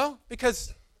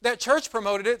 because that church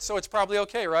promoted it, so it's probably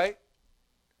okay, right?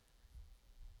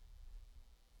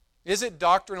 Is it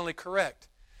doctrinally correct?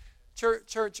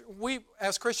 Church, we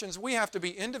as Christians, we have to be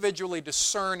individually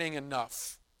discerning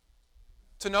enough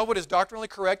to know what is doctrinally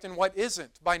correct and what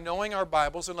isn't by knowing our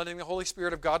Bibles and letting the Holy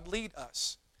Spirit of God lead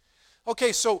us.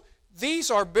 Okay, so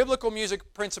these are biblical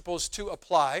music principles to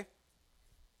apply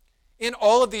in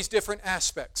all of these different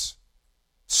aspects.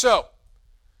 So,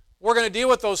 we're going to deal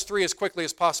with those 3 as quickly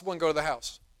as possible and go to the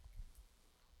house.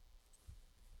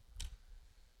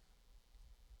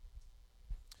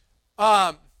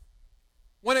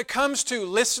 When it comes to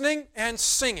listening and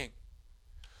singing,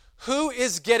 who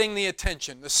is getting the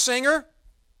attention? The singer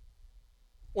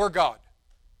or God?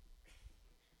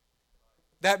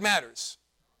 That matters.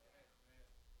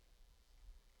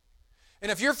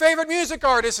 And if your favorite music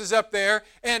artist is up there,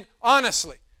 and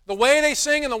honestly, the way they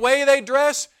sing and the way they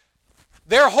dress,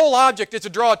 their whole object is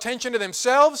to draw attention to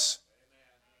themselves,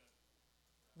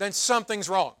 then something's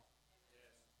wrong.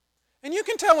 And you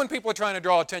can tell when people are trying to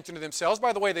draw attention to themselves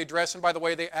by the way they dress and by the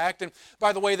way they act and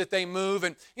by the way that they move.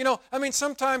 And,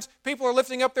 sometimes people are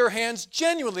lifting up their hands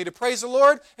genuinely to praise the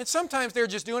Lord, and sometimes they're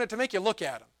just doing it to make you look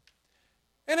at them.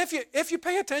 And if you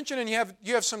pay attention and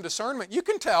you have some discernment, you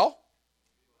can tell.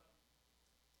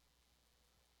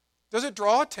 Does it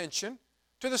draw attention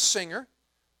to the singer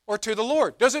or to the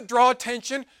Lord? Does it draw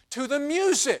attention to the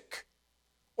music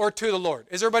or to the Lord?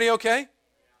 Is everybody okay?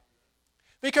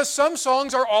 Because some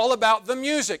songs are all about the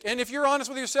music. And if you're honest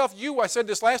with yourself, I said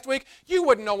this last week, you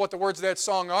wouldn't know what the words of that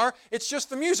song are. It's just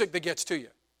the music that gets to you.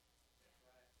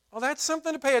 Well, that's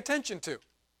something to pay attention to.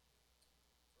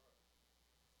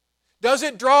 Does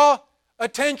it draw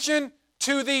attention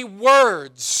to the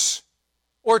words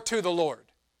or to the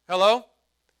Lord? Hello?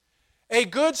 A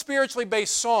good spiritually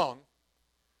based song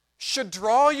should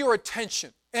draw your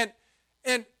attention. And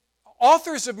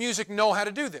authors of music know how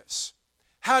to do this.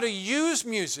 How to use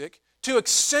music to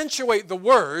accentuate the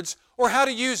words, or how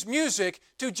to use music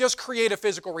to just create a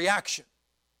physical reaction.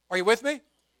 Are you with me?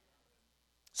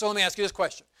 So let me ask you this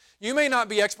question. You may not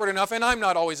be expert enough, and I'm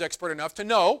not always expert enough, to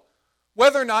know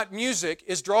whether or not music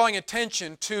is drawing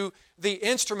attention to the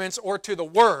instruments or to the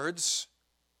words,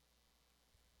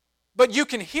 but you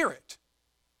can hear it.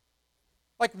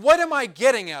 Like, what am I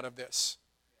getting out of this?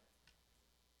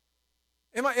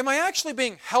 Am I actually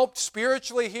being helped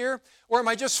spiritually here, or am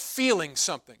I just feeling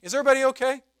something? Is everybody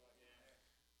okay?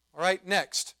 All right,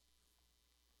 next.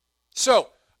 So,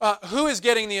 who is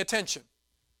getting the attention?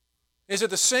 Is it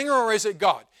the singer or is it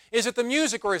God? Is it the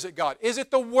music or is it God? Is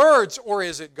it the words or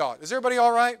is it God? Is everybody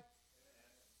all right?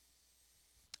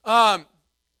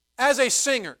 As a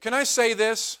singer, can I say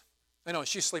this? I know,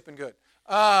 she's sleeping good.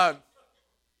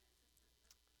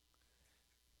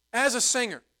 As a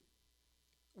singer,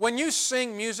 when you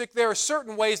sing music, there are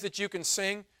certain ways that you can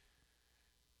sing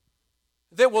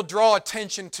that will draw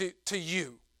attention to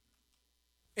you.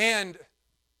 And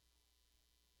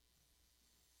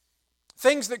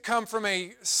things that come from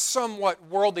a somewhat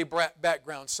worldly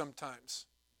background sometimes.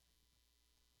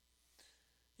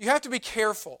 You have to be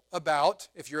careful about,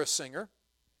 if you're a singer,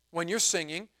 when you're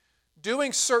singing,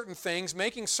 doing certain things,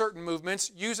 making certain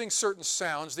movements, using certain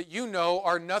sounds that you know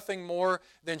are nothing more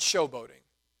than showboating.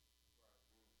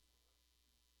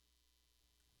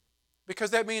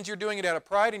 Because that means you're doing it out of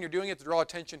pride and you're doing it to draw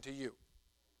attention to you.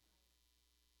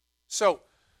 So,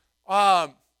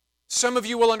 some of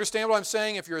you will understand what I'm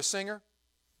saying if you're a singer.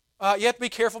 You have to be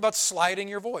careful about sliding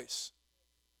your voice.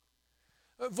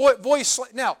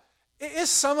 Now, is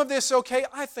some of this okay?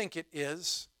 I think it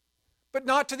is. But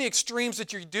not to the extremes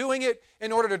that you're doing it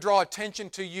in order to draw attention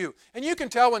to you. And you can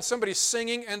tell when somebody's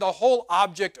singing and the whole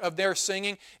object of their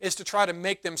singing is to try to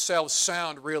make themselves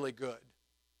sound really good.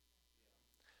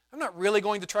 I'm not really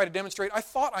going to try to demonstrate. I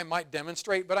thought I might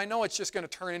demonstrate, but I know it's just going to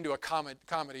turn into a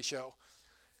comedy show.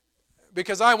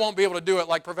 Because I won't be able to do it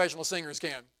like professional singers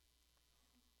can.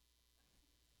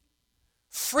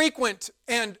 Frequent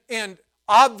and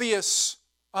obvious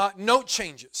note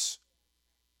changes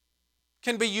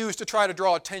can be used to try to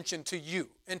draw attention to you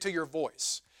and to your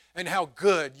voice and how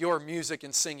good your music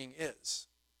and singing is.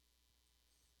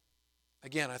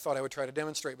 Again, I thought I would try to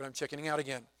demonstrate, but I'm chickening out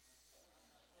again.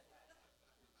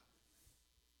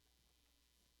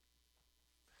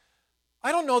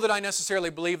 I don't know that I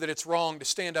necessarily believe that it's wrong to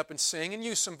stand up and sing and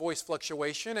use some voice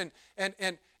fluctuation, and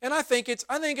I think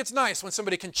it's nice when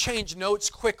somebody can change notes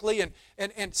quickly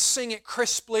and sing it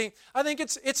crisply. I think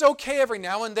it's okay every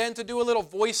now and then to do a little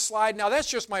voice slide. Now that's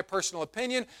just my personal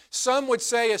opinion. Some would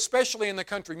say, especially in the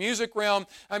country music realm,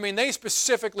 I mean they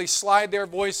specifically slide their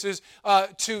voices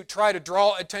to try to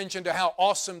draw attention to how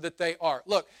awesome that they are.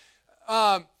 Look,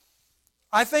 I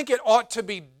think it ought to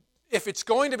be. If it's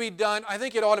going to be done, I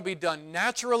think it ought to be done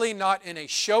naturally, not in a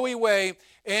showy way.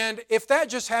 And if that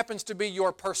just happens to be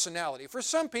your personality. For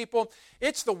some people,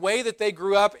 it's the way that they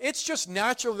grew up. It's just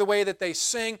naturally the way that they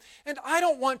sing. And I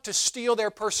don't want to steal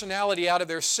their personality out of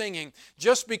their singing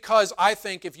just because I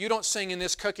think if you don't sing in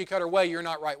this cookie-cutter way, you're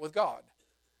not right with God.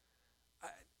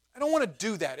 I don't want to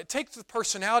do that. It takes the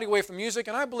personality away from music,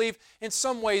 and I believe in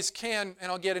some ways can, and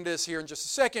I'll get into this here in just a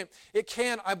second, it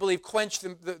can, I believe, quench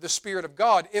the Spirit of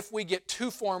God if we get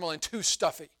too formal and too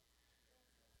stuffy.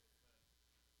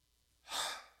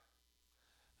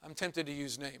 I'm tempted to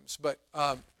use names, but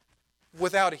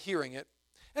without hearing it.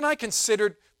 And I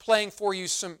considered playing for you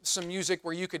some music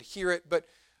where you could hear it, but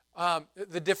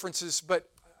the differences, but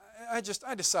I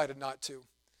decided not to.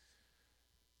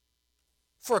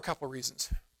 For a couple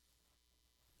reasons.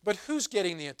 But who's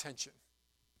getting the attention?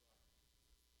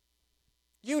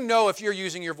 You know if you're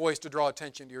using your voice to draw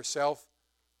attention to yourself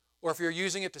or if you're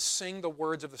using it to sing the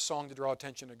words of the song to draw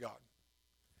attention to God.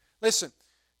 Listen,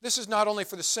 this is not only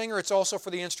for the singer, it's also for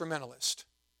the instrumentalist.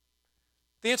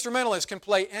 The instrumentalist can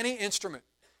play any instrument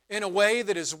in a way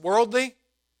that is worldly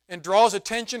and draws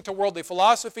attention to worldly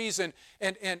philosophies and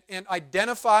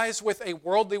identifies with a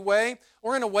worldly way,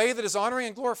 or in a way that is honoring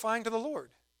and glorifying to the Lord.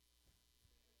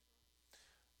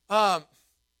 I'm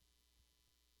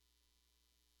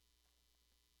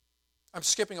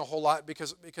skipping a whole lot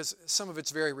because some of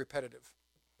it's very repetitive.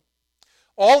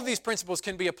 All of these principles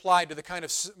can be applied to the kind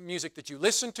of music that you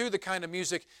listen to, the kind of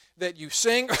music that you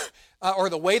sing, or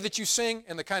the way that you sing,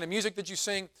 and the kind of music that you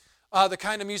sing, the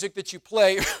kind of music that you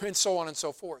play, and so on and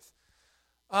so forth.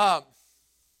 There's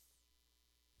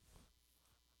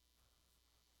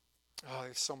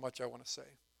so much I want to say.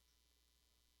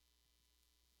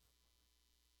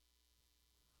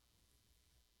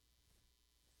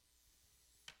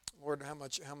 Lord, how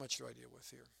much do I deal with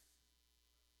here?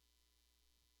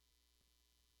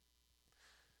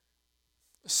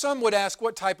 Some would ask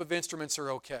what type of instruments are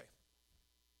okay.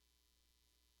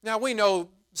 Now we know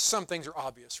some things are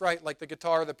obvious, right? Like the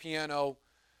guitar, the piano,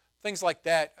 things like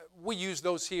that. We use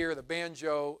those here, the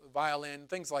banjo, the violin,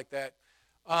 things like that.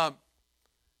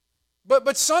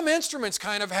 But some instruments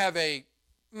kind of have a,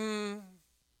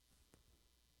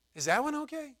 is that one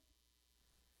okay?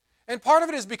 And part of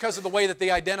it is because of the way that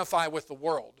they identify with the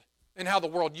world and how the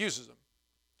world uses them.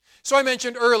 So I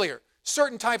mentioned earlier,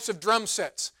 certain types of drum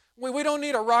sets. We don't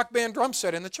need a rock band drum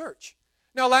set in the church.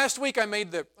 Now last week I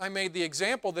made the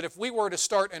example that if we were to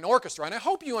start an orchestra, and I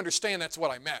hope you understand that's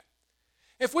what I meant.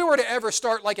 If we were to ever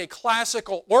start like a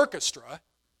classical orchestra,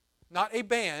 not a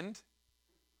band,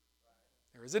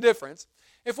 there is a difference.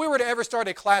 If we were to ever start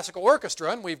a classical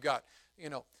orchestra, and we've got,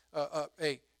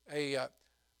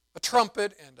 a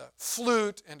trumpet and a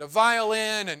flute and a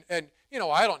violin and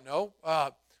I don't know,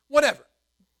 whatever.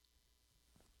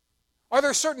 Are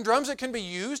there certain drums that can be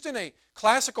used in a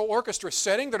classical orchestra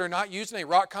setting that are not used in a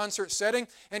rock concert setting?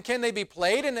 And can they be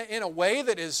played in a way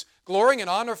that is glorifying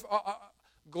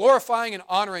glorifying and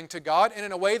honoring to God and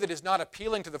in a way that is not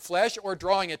appealing to the flesh or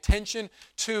drawing attention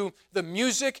to the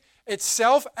music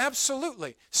itself?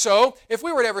 Absolutely. So, if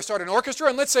we were to ever start an orchestra,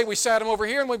 and let's say we sat them over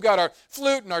here and we've got our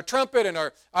flute and our trumpet and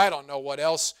our, I don't know what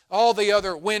else, all the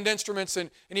other wind instruments, and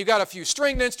you've got a few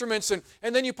stringed instruments, and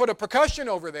then you put a percussion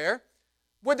over there,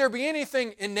 would there be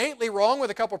anything innately wrong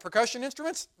with a couple of percussion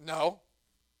instruments? No.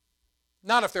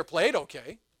 Not if they're played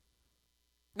okay.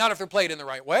 Not if they're played in the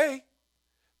right way.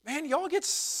 Man, y'all get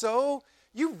so,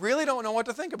 you really don't know what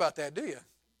to think about that, do you?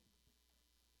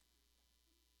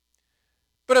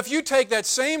 But if you take that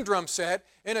same drum set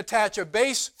and attach a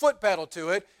bass foot pedal to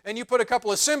it, and you put a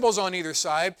couple of cymbals on either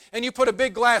side, and you put a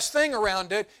big glass thing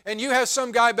around it, and you have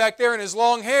some guy back there in his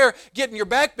long hair getting your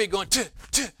backbeat going,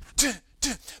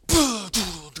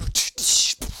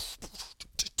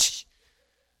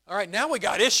 all right, now we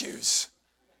got issues.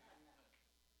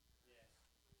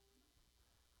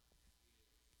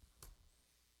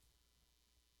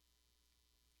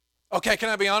 Okay, can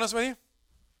I be honest with you?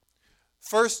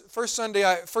 First Sunday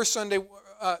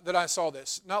that I saw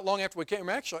this, not long after we came,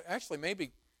 actually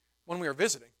maybe when we were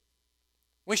visiting,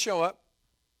 we show up,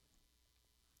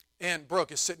 and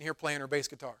Brooke is sitting here playing her bass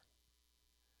guitar.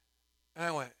 And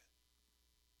I went,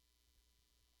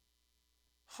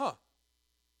 huh.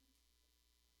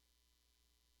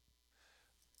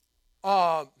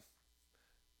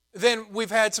 Then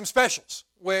we've had some specials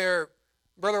where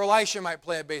Brother Elisha might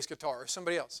play a bass guitar or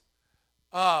somebody else.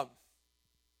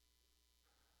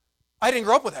 I didn't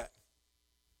grow up with that.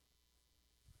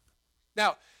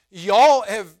 Now, y'all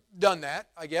have done that,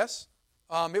 I guess.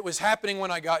 It was happening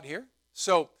when I got here.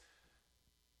 So,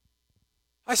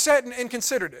 I sat and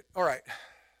considered it. All right.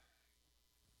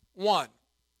 One,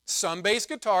 some bass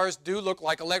guitars do look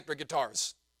like electric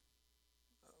guitars.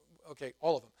 Okay,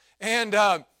 all of them.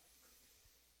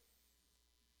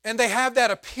 And they have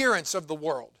that appearance of the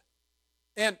world.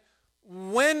 And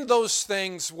when those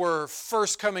things were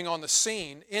first coming on the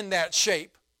scene in that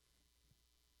shape,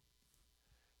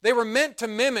 they were meant to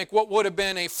mimic what would have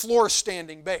been a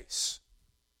floor-standing bass,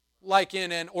 like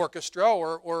in an orchestra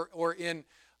or in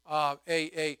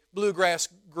a bluegrass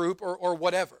group or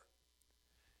whatever.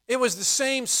 It was the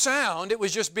same sound, it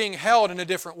was just being held in a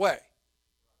different way.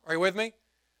 Are you with me?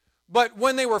 But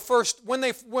when they were first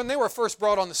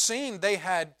brought on the scene, they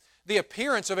had the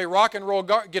appearance of a rock and roll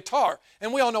guitar.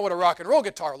 And we all know what a rock and roll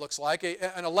guitar looks like,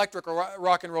 an electric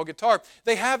rock and roll guitar.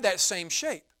 They have that same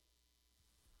shape.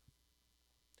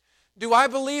 Do I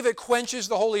believe it quenches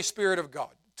the Holy Spirit of God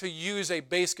to use a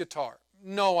bass guitar?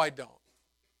 No, I don't.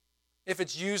 If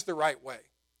it's used the right way.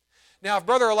 Now, if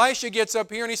Brother Elisha gets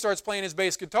up here and he starts playing his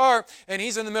bass guitar, and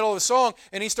he's in the middle of a song,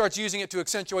 and he starts using it to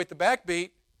accentuate the backbeat,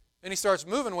 and he starts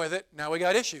moving with it, now we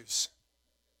got issues.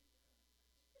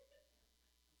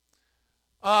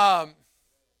 I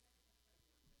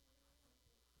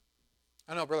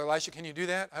don't know, Brother Elisha, can you do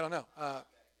that? I don't know.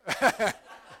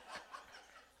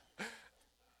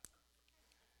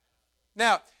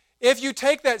 Now, if you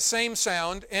take that same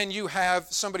sound and you have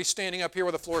somebody standing up here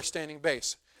with a floor-standing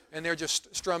bass, and they're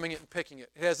just strumming it and picking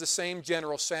it, it has the same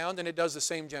general sound and it does the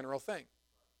same general thing.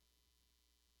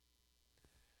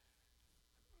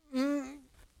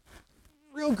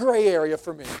 Real gray area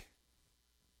for me.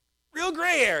 Real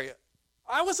gray area.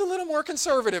 I was a little more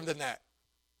conservative than that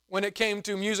when it came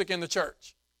to music in the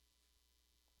church.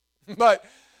 But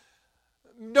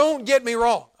don't get me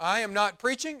wrong. I am not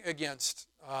preaching against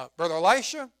Brother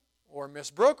Elisha or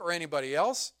Miss Brooke or anybody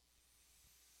else.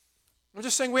 I'm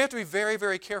just saying we have to be very,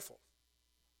 very careful.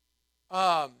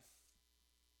 And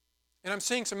I'm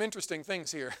seeing some interesting things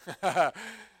here.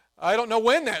 I don't know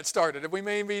when that started. We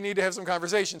maybe need to have some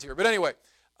conversations here. But anyway,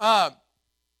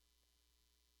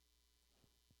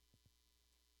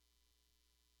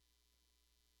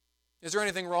 is there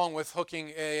anything wrong with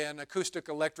hooking an acoustic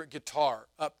electric guitar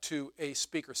up to a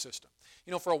speaker system?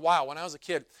 You know, for a while, when I was a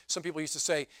kid, some people used to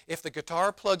say, if the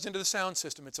guitar plugs into the sound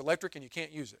system, it's electric and you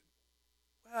can't use it.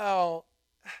 Well,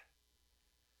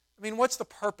 I mean, what's the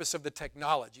purpose of the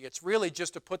technology? It's really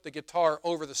just to put the guitar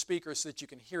over the speaker so that you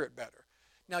can hear it better.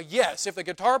 Now, yes, if the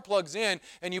guitar plugs in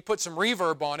and you put some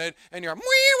reverb on it and you're, wee,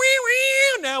 wee,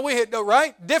 wee, now we hit,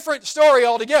 right? Different story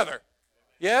altogether.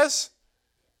 Yes?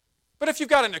 But if you've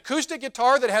got an acoustic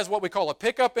guitar that has what we call a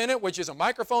pickup in it, which is a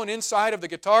microphone inside of the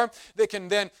guitar that can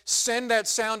then send that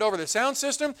sound over the sound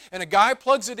system, and a guy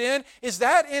plugs it in, is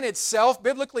that in itself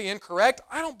biblically incorrect?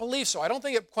 I don't believe so. I don't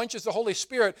think it quenches the Holy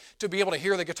Spirit to be able to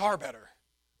hear the guitar better.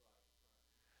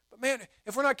 But man,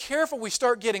 if we're not careful, we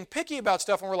start getting picky about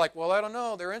stuff, and we're like, well, I don't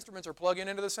know. Their instruments are plugging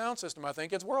into the sound system. I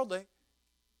think it's worldly.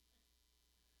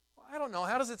 Well, I don't know.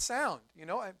 How does it sound? You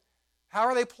know, how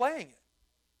are they playing it?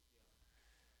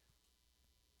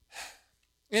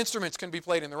 Instruments can be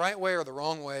played in the right way or the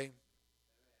wrong way.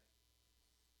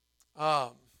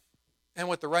 And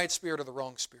with the right spirit or the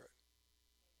wrong spirit.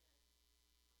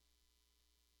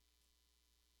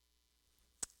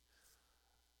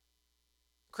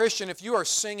 Christian, if you are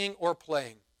singing or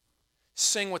playing,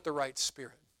 sing with the right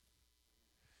spirit.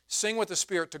 Sing with the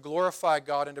Spirit to glorify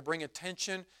God and to bring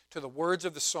attention to the words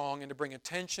of the song and to bring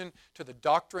attention to the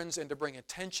doctrines and to bring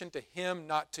attention to Him,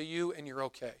 not to you, and you're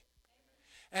okay.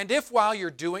 And if while you're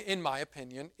doing, in my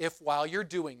opinion, if while you're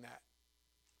doing that,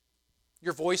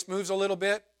 your voice moves a little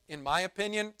bit, in my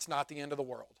opinion, it's not the end of the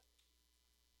world.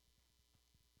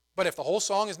 But if the whole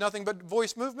song is nothing but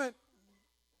voice movement,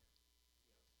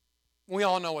 we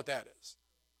all know what that is.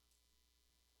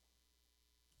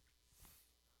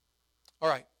 All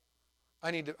right. I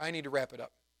need to wrap it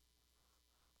up.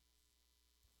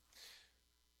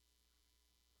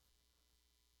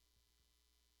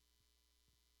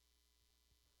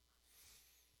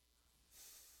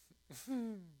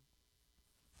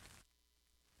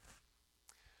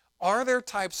 Are there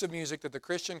types of music that the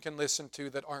Christian can listen to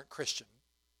that aren't Christian?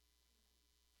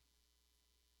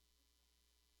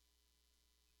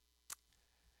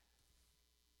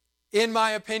 In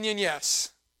my opinion,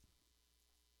 yes.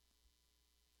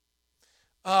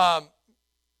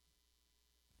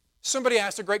 Somebody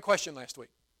asked a great question last week.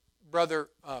 Brother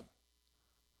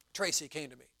Tracy came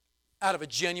to me out of a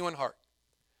genuine heart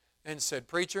and said,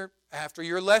 "Preacher, after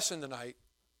your lesson tonight,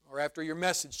 or after your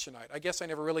message tonight," I guess I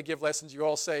never really give lessons. You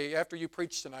all say, "After you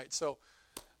preach tonight." So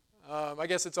I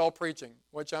guess it's all preaching,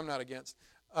 which I'm not against.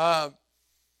 I'm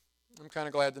kind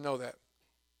of glad to know that.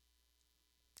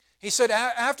 He said,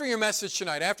 after your message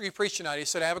tonight, after you preach tonight, he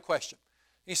said, "I have a question."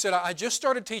 He said, "I just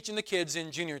started teaching the kids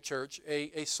in junior church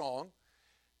a song,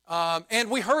 and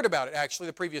we heard about it, actually,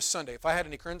 the previous Sunday. If I had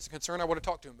any concern, I would have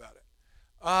talked to him about it."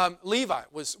 Levi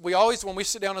when we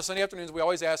sit down on Sunday afternoons, we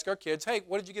always ask our kids, "Hey,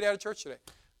 what did you get out of church today?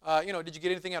 Did you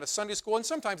get anything out of Sunday school?" And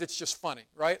sometimes it's just funny,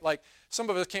 right? Like, some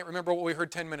of us can't remember what we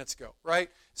heard 10 minutes ago,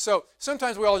 right? So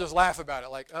sometimes we all just laugh about it,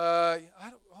 like,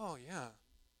 oh, yeah.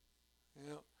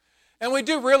 And we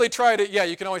do really try to,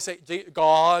 you can always say,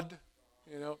 God,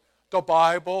 the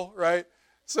Bible, right?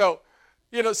 So,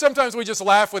 sometimes we just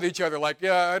laugh with each other, like,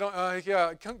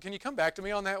 can you come back to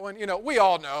me on that one? We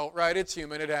all know, right? It's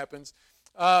human, it happens.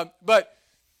 But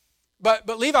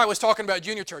Levi was talking about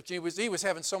junior church. He was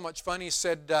having so much fun. He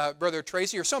said, Brother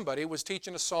Tracy or somebody was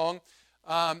teaching a song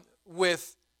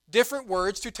with different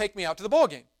words to take me out to the ball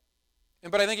game.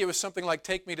 But I think it was something like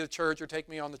 "Take me to the church" or "Take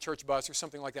me on the church bus" or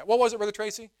something like that. What was it, Brother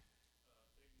Tracy?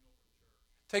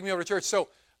 Take me over to church. So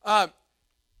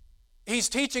he's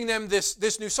teaching them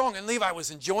this new song, and Levi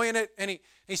was enjoying it, and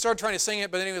he started trying to sing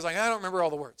it, but then he was like, "I don't remember all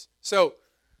the words." So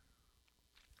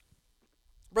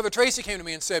Brother Tracy came to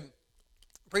me and said,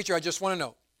 "Preacher, I just want to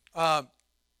know,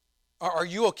 are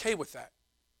you okay with that?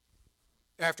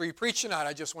 After you preach tonight,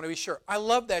 I just want to be sure." I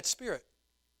love that spirit.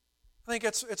 I think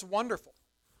it's wonderful.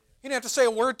 He didn't have to say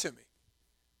a word to me,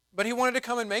 but he wanted to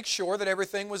come and make sure that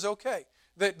everything was okay,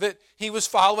 that he was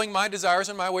following my desires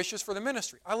and my wishes for the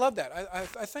ministry. I love that.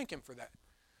 I thank him for that.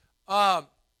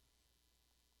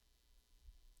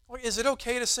 Is it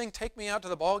okay to sing "Take Me Out to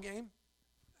the Ball Game"?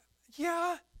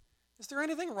 Yeah. Is there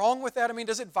anything wrong with that? I mean,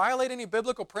 does it violate any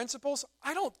biblical principles?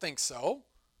 I don't think so.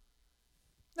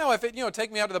 Now, if it,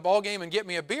 "Take me out to the ball game and get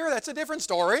me a beer," that's a different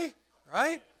story,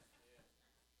 right?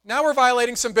 Now we're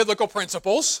violating some biblical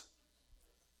principles.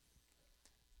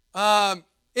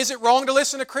 Is it wrong to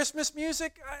listen to Christmas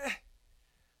music?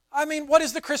 I mean, what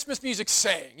is the Christmas music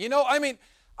saying?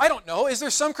 I don't know. Is there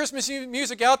some Christmas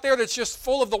music out there that's just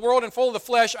full of the world and full of the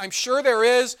flesh? I'm sure there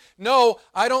is. No,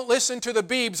 I don't listen to the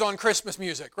Biebs on Christmas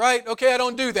music, right? Okay, I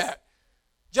don't do that.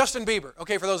 Justin Bieber,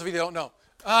 okay, for those of you that don't know.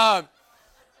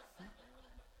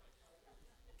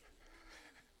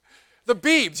 The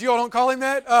Biebs, you all don't call him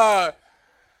that?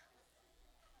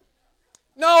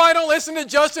 No, I don't listen to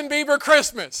Justin Bieber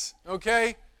Christmas,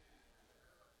 okay?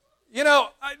 No.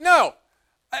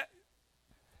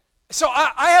 So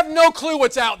I have no clue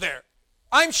what's out there.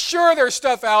 I'm sure there's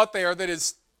stuff out there that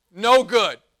is no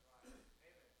good.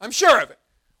 I'm sure of it.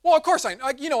 Well, of course I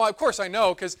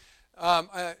know because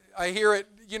I hear it,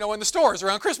 in the stores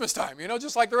around Christmas time,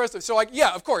 just like the rest of it. So,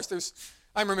 of course,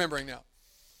 I'm remembering now.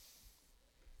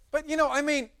 But,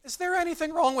 is there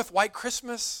anything wrong with White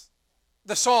Christmas?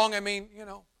 The song, And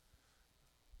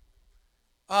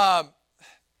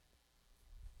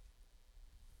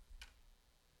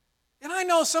I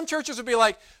know some churches would be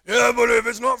like, "Yeah, but if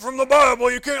it's not from the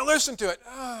Bible, you can't listen to it."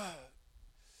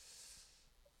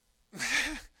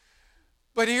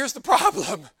 But here's the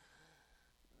problem.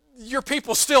 Your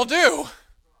people still do.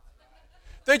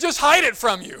 They just hide it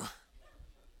from you.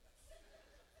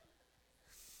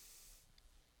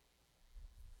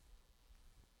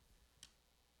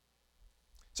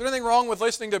 Is there anything wrong with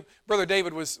listening to, Brother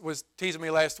David was teasing me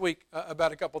last week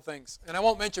about a couple things, and I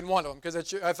won't mention one of them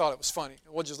because I thought it was funny.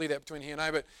 We'll just leave that between he and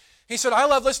I, but he said, I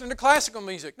love listening to classical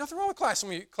music. Nothing wrong with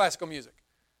classical music.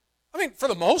 I mean, for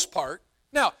the most part.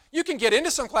 Now, you can get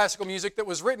into some classical music that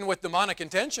was written with demonic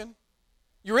intention.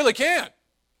 You really can.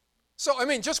 So, I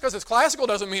mean, just because it's classical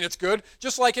doesn't mean it's good,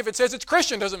 just like if it says it's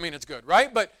Christian doesn't mean it's good,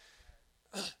 right? But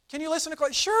can you listen to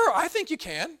classical? Sure, I think you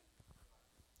can.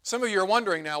 Some of you are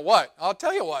wondering now what? I'll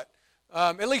tell you what.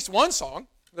 At least one song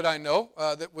that I know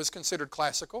that was considered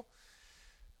classical.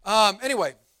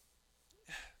 Anyway,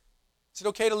 is it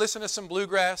okay to listen to some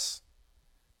bluegrass?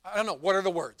 I don't know. What are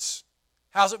the words?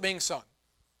 How's it being sung?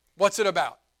 What's it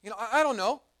about? I don't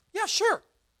know. Yeah, sure.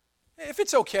 If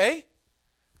it's okay.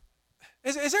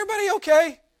 Is everybody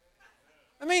okay?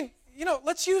 I mean,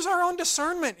 let's use our own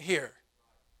discernment here.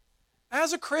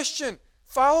 As a Christian,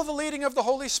 follow the leading of the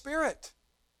Holy Spirit.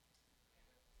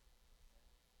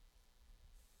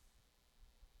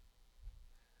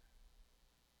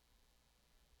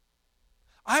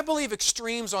 I believe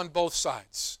extremes on both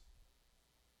sides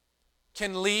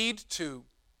can lead to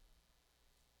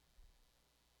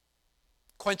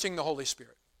quenching the Holy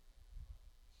Spirit.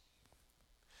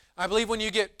 I believe when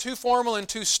you get too formal and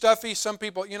too stuffy, some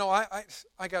people,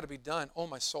 I got to be done. Oh,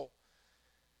 my soul.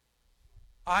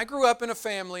 I grew up in a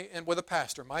family and with a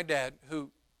pastor, my dad,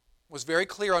 who was very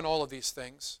clear on all of these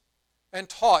things and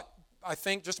taught, I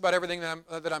think, just about everything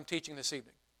that I'm teaching this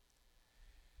evening.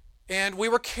 And we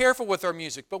were careful with our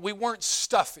music, but we weren't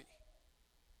stuffy.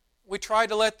 We tried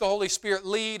to let the Holy Spirit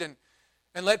lead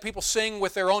and let people sing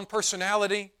with their own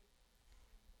personality.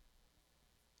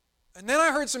 And then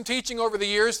I heard some teaching over the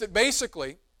years that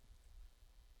basically,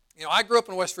 I grew up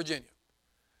in West Virginia.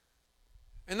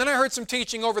 And then I heard some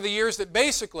teaching over the years that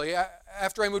basically,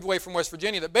 after I moved away from West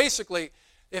Virginia, that basically,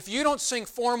 if you don't sing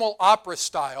formal opera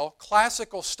style,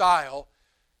 classical style,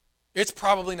 it's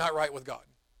probably not right with God.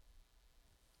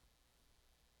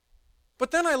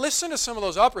 But then I listen to some of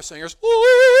those opera singers,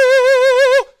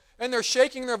 ooh, and they're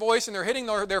shaking their voice and they're hitting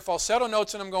their falsetto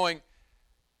notes, and I'm going,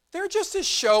 they're just as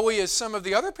showy as some of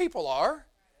the other people are.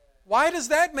 Why does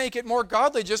that make it more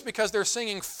godly just because they're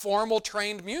singing formal,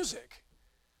 trained music?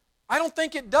 I don't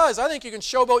think it does. I think you can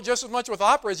showboat just as much with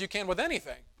opera as you can with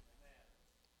anything.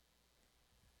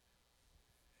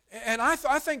 And I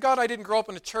thank God I didn't grow up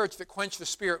in a church that quenched the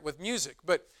Spirit with music.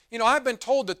 But, I've been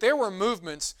told that there were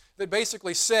movements that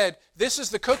basically said, this is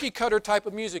the cookie cutter type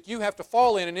of music you have to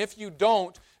fall in, and if you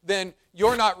don't, then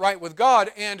you're not right with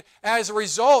God. And as a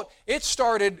result, it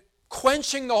started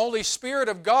quenching the Holy Spirit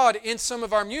of God in some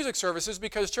of our music services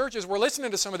because churches were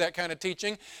listening to some of that kind of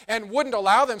teaching and wouldn't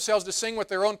allow themselves to sing with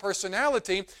their own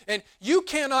personality. And you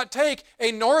cannot take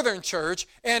a northern church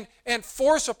and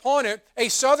force upon it a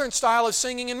southern style of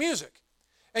singing and music.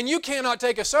 And you cannot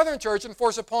take a southern church and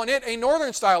force upon it a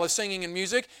northern style of singing and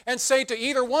music and say to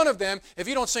either one of them, if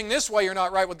you don't sing this way, you're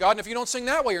not right with God, and if you don't sing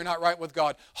that way, you're not right with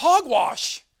God.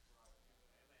 Hogwash!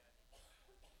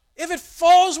 If it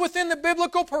falls within the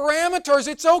biblical parameters,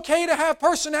 it's okay to have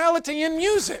personality in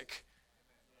music.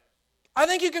 I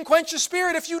think you can quench the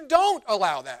Spirit if you don't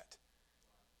allow that.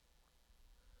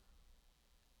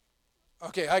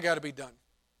 Okay, I got to be done.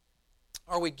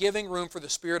 Are we giving room for the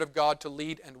Spirit of God to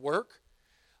lead and work?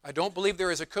 I don't believe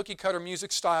there is a cookie-cutter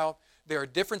music style. There are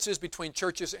differences between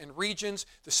churches and regions.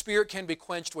 The Spirit can be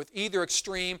quenched with either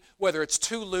extreme, whether it's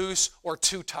too loose or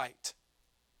too tight.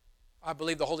 I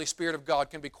believe the Holy Spirit of God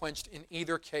can be quenched in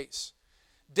either case.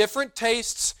 Different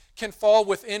tastes can fall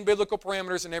within biblical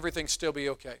parameters and everything still be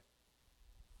okay.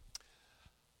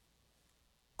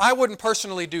 I wouldn't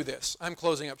personally do this. I'm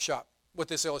closing up shop with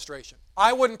this illustration.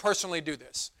 I wouldn't personally do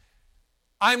this.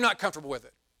 I'm not comfortable with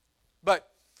it. But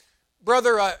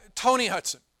Brother Tony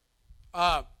Hudson,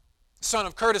 son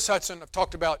of Curtis Hudson, I've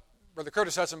talked about Brother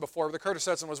Curtis Hudson before. Brother Curtis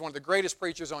Hudson was one of the greatest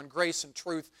preachers on grace and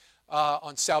truth,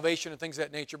 on salvation and things of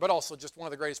that nature, but also just one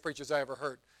of the greatest preachers I ever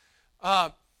heard.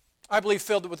 I believe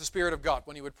filled with the Spirit of God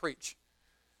when he would preach.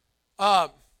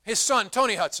 His son,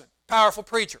 Tony Hudson, powerful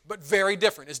preacher, but very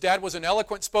different. His dad was an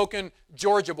eloquent spoken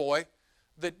Georgia boy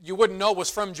that you wouldn't know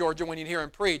was from Georgia when you'd hear him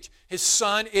preach. His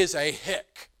son is a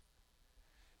hick.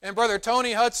 And Brother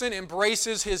Tony Hudson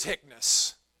embraces his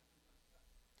hickness.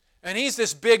 And he's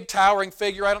this big, towering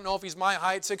figure. I don't know if he's my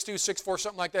height, 6'2", 6'4",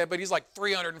 something like that, but he's like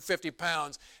 350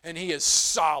 pounds, and he is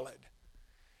solid.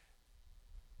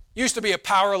 Used to be a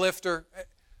power lifter.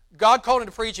 God called him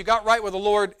to preach. He got right with the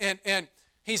Lord, and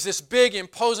he's this big,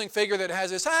 imposing figure that has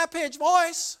this high-pitched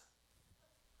voice.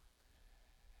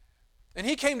 And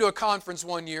he came to a conference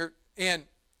one year, and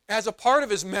as a part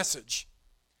of his message,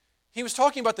 he was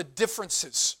talking about the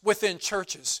differences within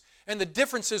churches and the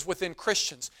differences within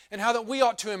Christians, and how that we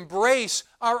ought to embrace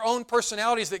our own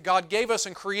personalities that God gave us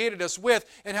and created us with,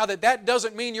 and how that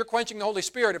doesn't mean you're quenching the Holy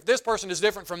Spirit if this person is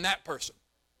different from that person.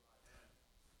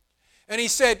 And he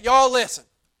said, y'all listen,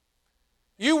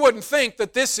 you wouldn't think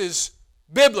that this is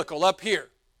biblical up here,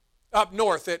 up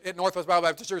north at Northwest Bible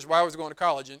Baptist Church where I was going to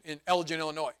college in Elgin,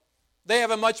 Illinois. They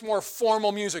have a much more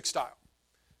formal music style.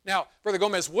 Now, Brother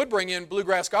Gomez would bring in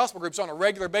bluegrass gospel groups on a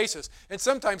regular basis, and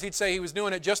sometimes he'd say he was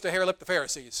doing it just to hair-lip the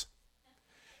Pharisees.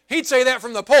 He'd say that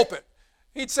from the pulpit.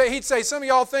 He'd say, some of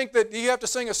y'all think that you have to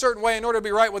sing a certain way in order to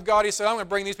be right with God. He said, I'm going to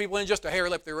bring these people in just to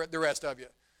hair-lip the rest of you.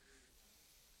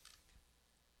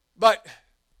 But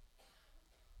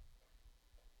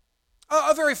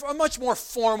a much more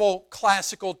formal,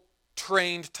 classical,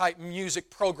 trained type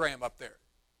music program up there.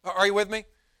 Are you with me?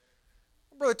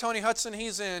 Brother Tony Hudson,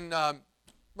 he's in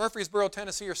Murfreesboro,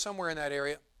 Tennessee, or somewhere in that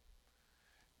area.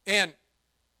 And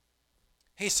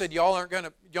he said, y'all aren't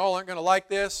gonna like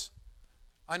this.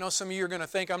 I know some of you are going to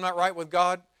think I'm not right with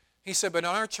God. He said, but in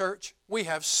our church, we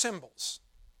have cymbals.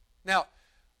 Now,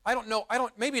 I don't know,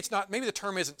 maybe the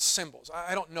term isn't cymbals.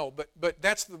 I don't know, but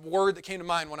that's the word that came to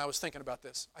mind when I was thinking about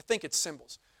this. I think it's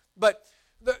cymbals. But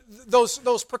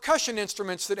those percussion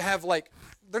instruments that have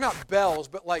they're not bells,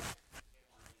 but like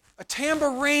a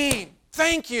tambourine.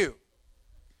 Thank you.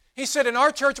 He said, in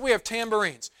our church we have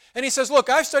tambourines. And he says, look,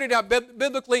 I've studied out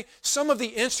biblically some of the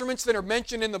instruments that are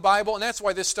mentioned in the Bible, and that's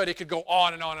why this study could go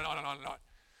on and on and on and on and on.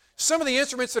 Some of the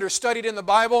instruments that are studied in the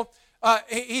Bible,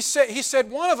 he said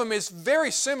one of them is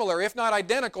very similar, if not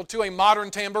identical, to a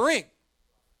modern tambourine.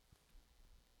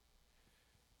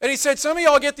 And he said, some of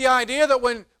y'all get the idea that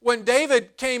when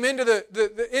David came into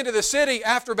the city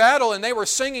after battle and they were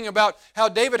singing about how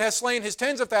David has slain his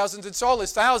tens of thousands and Saul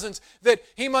his thousands, that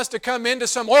he must have come into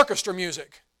some orchestra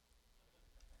music.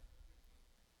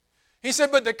 He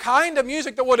said, but the kind of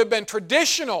music that would have been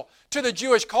traditional to the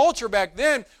Jewish culture back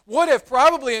then would have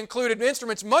probably included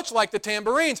instruments much like the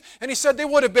tambourines. And he said they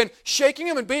would have been shaking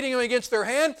them and beating them against their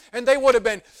hand, and they would have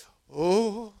been,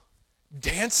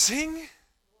 dancing.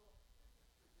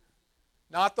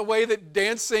 Not the way that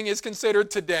dancing is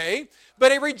considered today,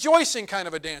 but a rejoicing kind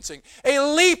of a dancing. A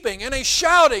leaping and a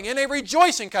shouting and a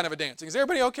rejoicing kind of a dancing. Is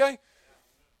everybody okay?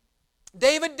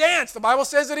 David danced. The Bible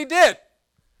says that he did.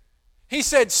 He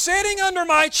said, sitting under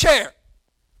my chair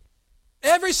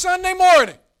every Sunday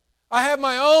morning, I have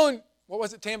my own,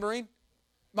 tambourine?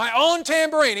 My own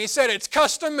tambourine. He said, it's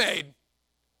custom made.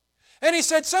 And he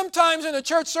said, sometimes in the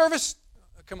church service,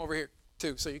 come over here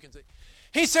too so you can see.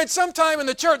 He said, sometime in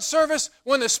the church service,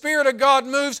 when the Spirit of God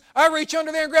moves, I reach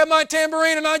under there and grab my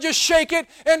tambourine and I just shake it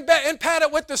and pat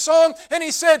it with the song. And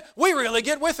he said, we really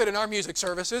get with it in our music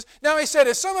services. Now he said,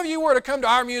 if some of you were to come to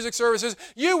our music services,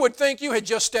 you would think you had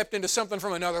just stepped into something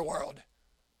from another world.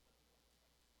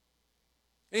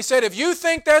 And he said, if you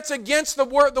think that's against the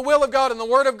will of God and the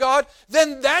Word of God,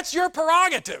 then that's your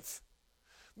prerogative.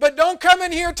 But don't come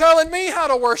in here telling me how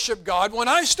to worship God when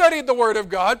I've studied the Word of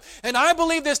God and I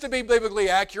believe this to be biblically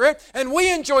accurate and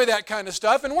we enjoy that kind of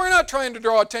stuff and we're not trying to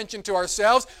draw attention to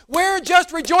ourselves. We're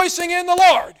just rejoicing in the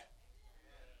Lord.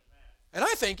 And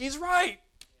I think he's right.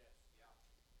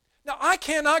 Now, I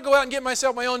cannot go out and get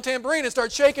myself my own tambourine and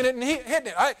start shaking it and hitting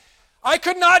it. I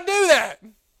could not do that.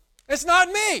 It's not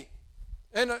me.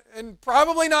 And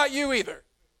probably not you either.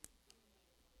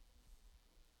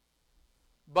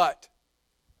 But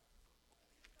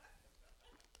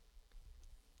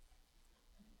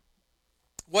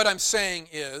what I'm saying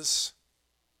is,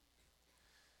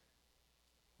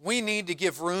 we need to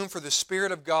give room for the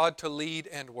Spirit of God to lead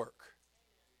and work.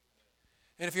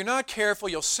 And if you're not careful,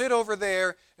 you'll sit over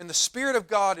there and the Spirit of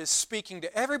God is speaking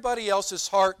to everybody else's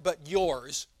heart but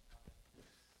yours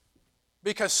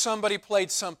because somebody played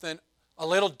something a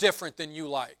little different than you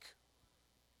like.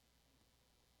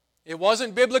 It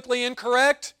wasn't biblically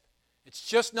incorrect. It's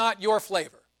just not your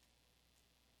flavor.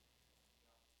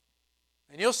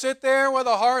 And you'll sit there with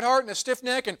a hard heart and a stiff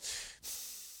neck and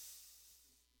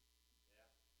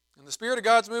the Spirit of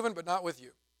God's moving, but not with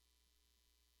you.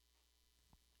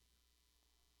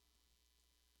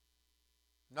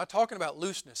 I'm not talking about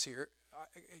looseness here.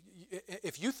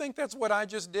 If you think that's what I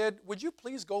just did, would you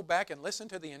please go back and listen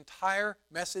to the entire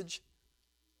message?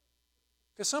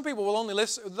 Because some people will only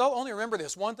listen, they'll only remember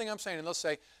this one thing I'm saying, and they'll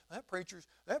say, that preacher,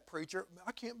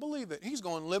 I can't believe it. He's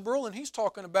going liberal, and he's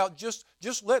talking about just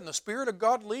letting the Spirit of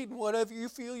God lead, and whatever you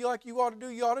feel like you ought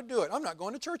to do it. I'm not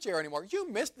going to church there anymore. You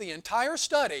missed the entire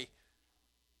study.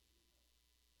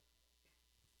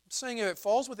 I'm saying if it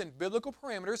falls within biblical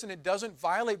parameters and it doesn't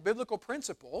violate biblical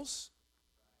principles,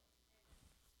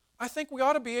 I think we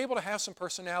ought to be able to have some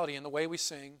personality in the way we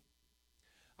sing.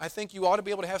 I think you ought to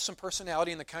be able to have some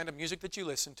personality in the kind of music that you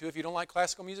listen to. If you don't like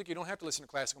classical music, you don't have to listen to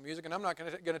classical music. And I'm not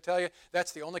going to tell you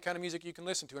that's the only kind of music you can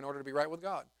listen to in order to be right with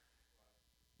God.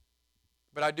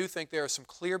 But I do think there are some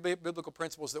clear biblical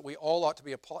principles that we all ought to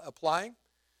be applying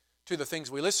to the things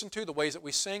we listen to, the ways that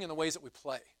we sing, and the ways that we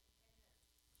play.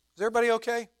 Is everybody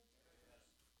okay?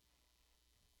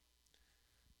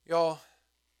 Y'all,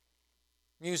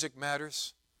 music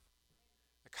matters.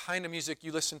 The kind of music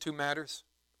you listen to matters.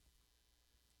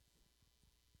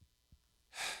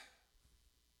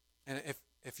 And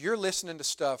if you're listening to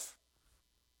stuff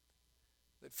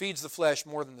that feeds the flesh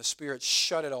more than the Spirit,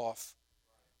 shut it off.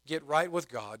 Get right with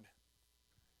God.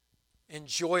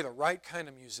 Enjoy the right kind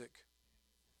of music.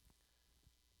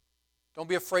 Don't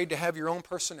be afraid to have your own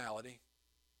personality.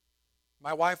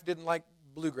 My wife didn't like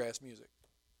bluegrass music.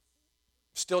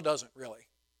 Still doesn't, really.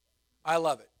 I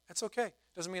love it. That's okay.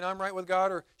 Doesn't mean I'm right with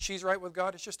God or she's right with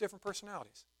God. It's just different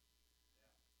personalities.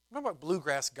 I'm talking about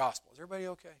bluegrass gospel. Is everybody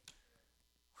okay?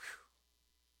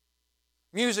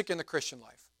 Music in the Christian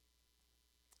life.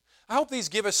 I hope these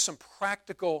give us some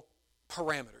practical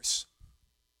parameters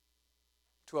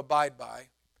to abide by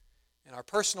in our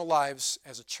personal lives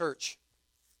as a church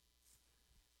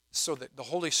so that the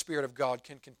Holy Spirit of God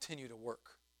can continue to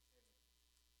work.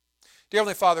 Dear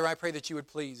Heavenly Father, I pray that you would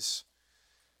please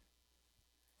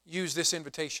use this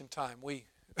invitation time.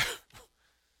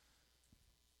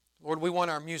 Lord, we want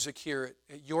our music here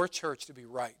at your church to be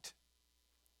right.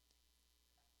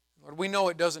 Lord, we know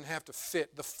it doesn't have to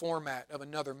fit the format of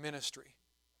another ministry.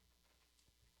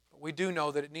 But we do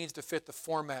know that it needs to fit the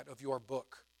format of your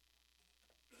book.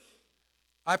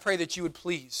 I pray that you would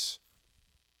please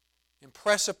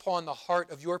impress upon the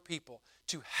heart of your people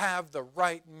to have the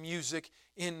right music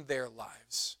in their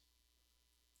lives.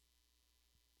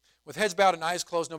 With heads bowed and eyes closed,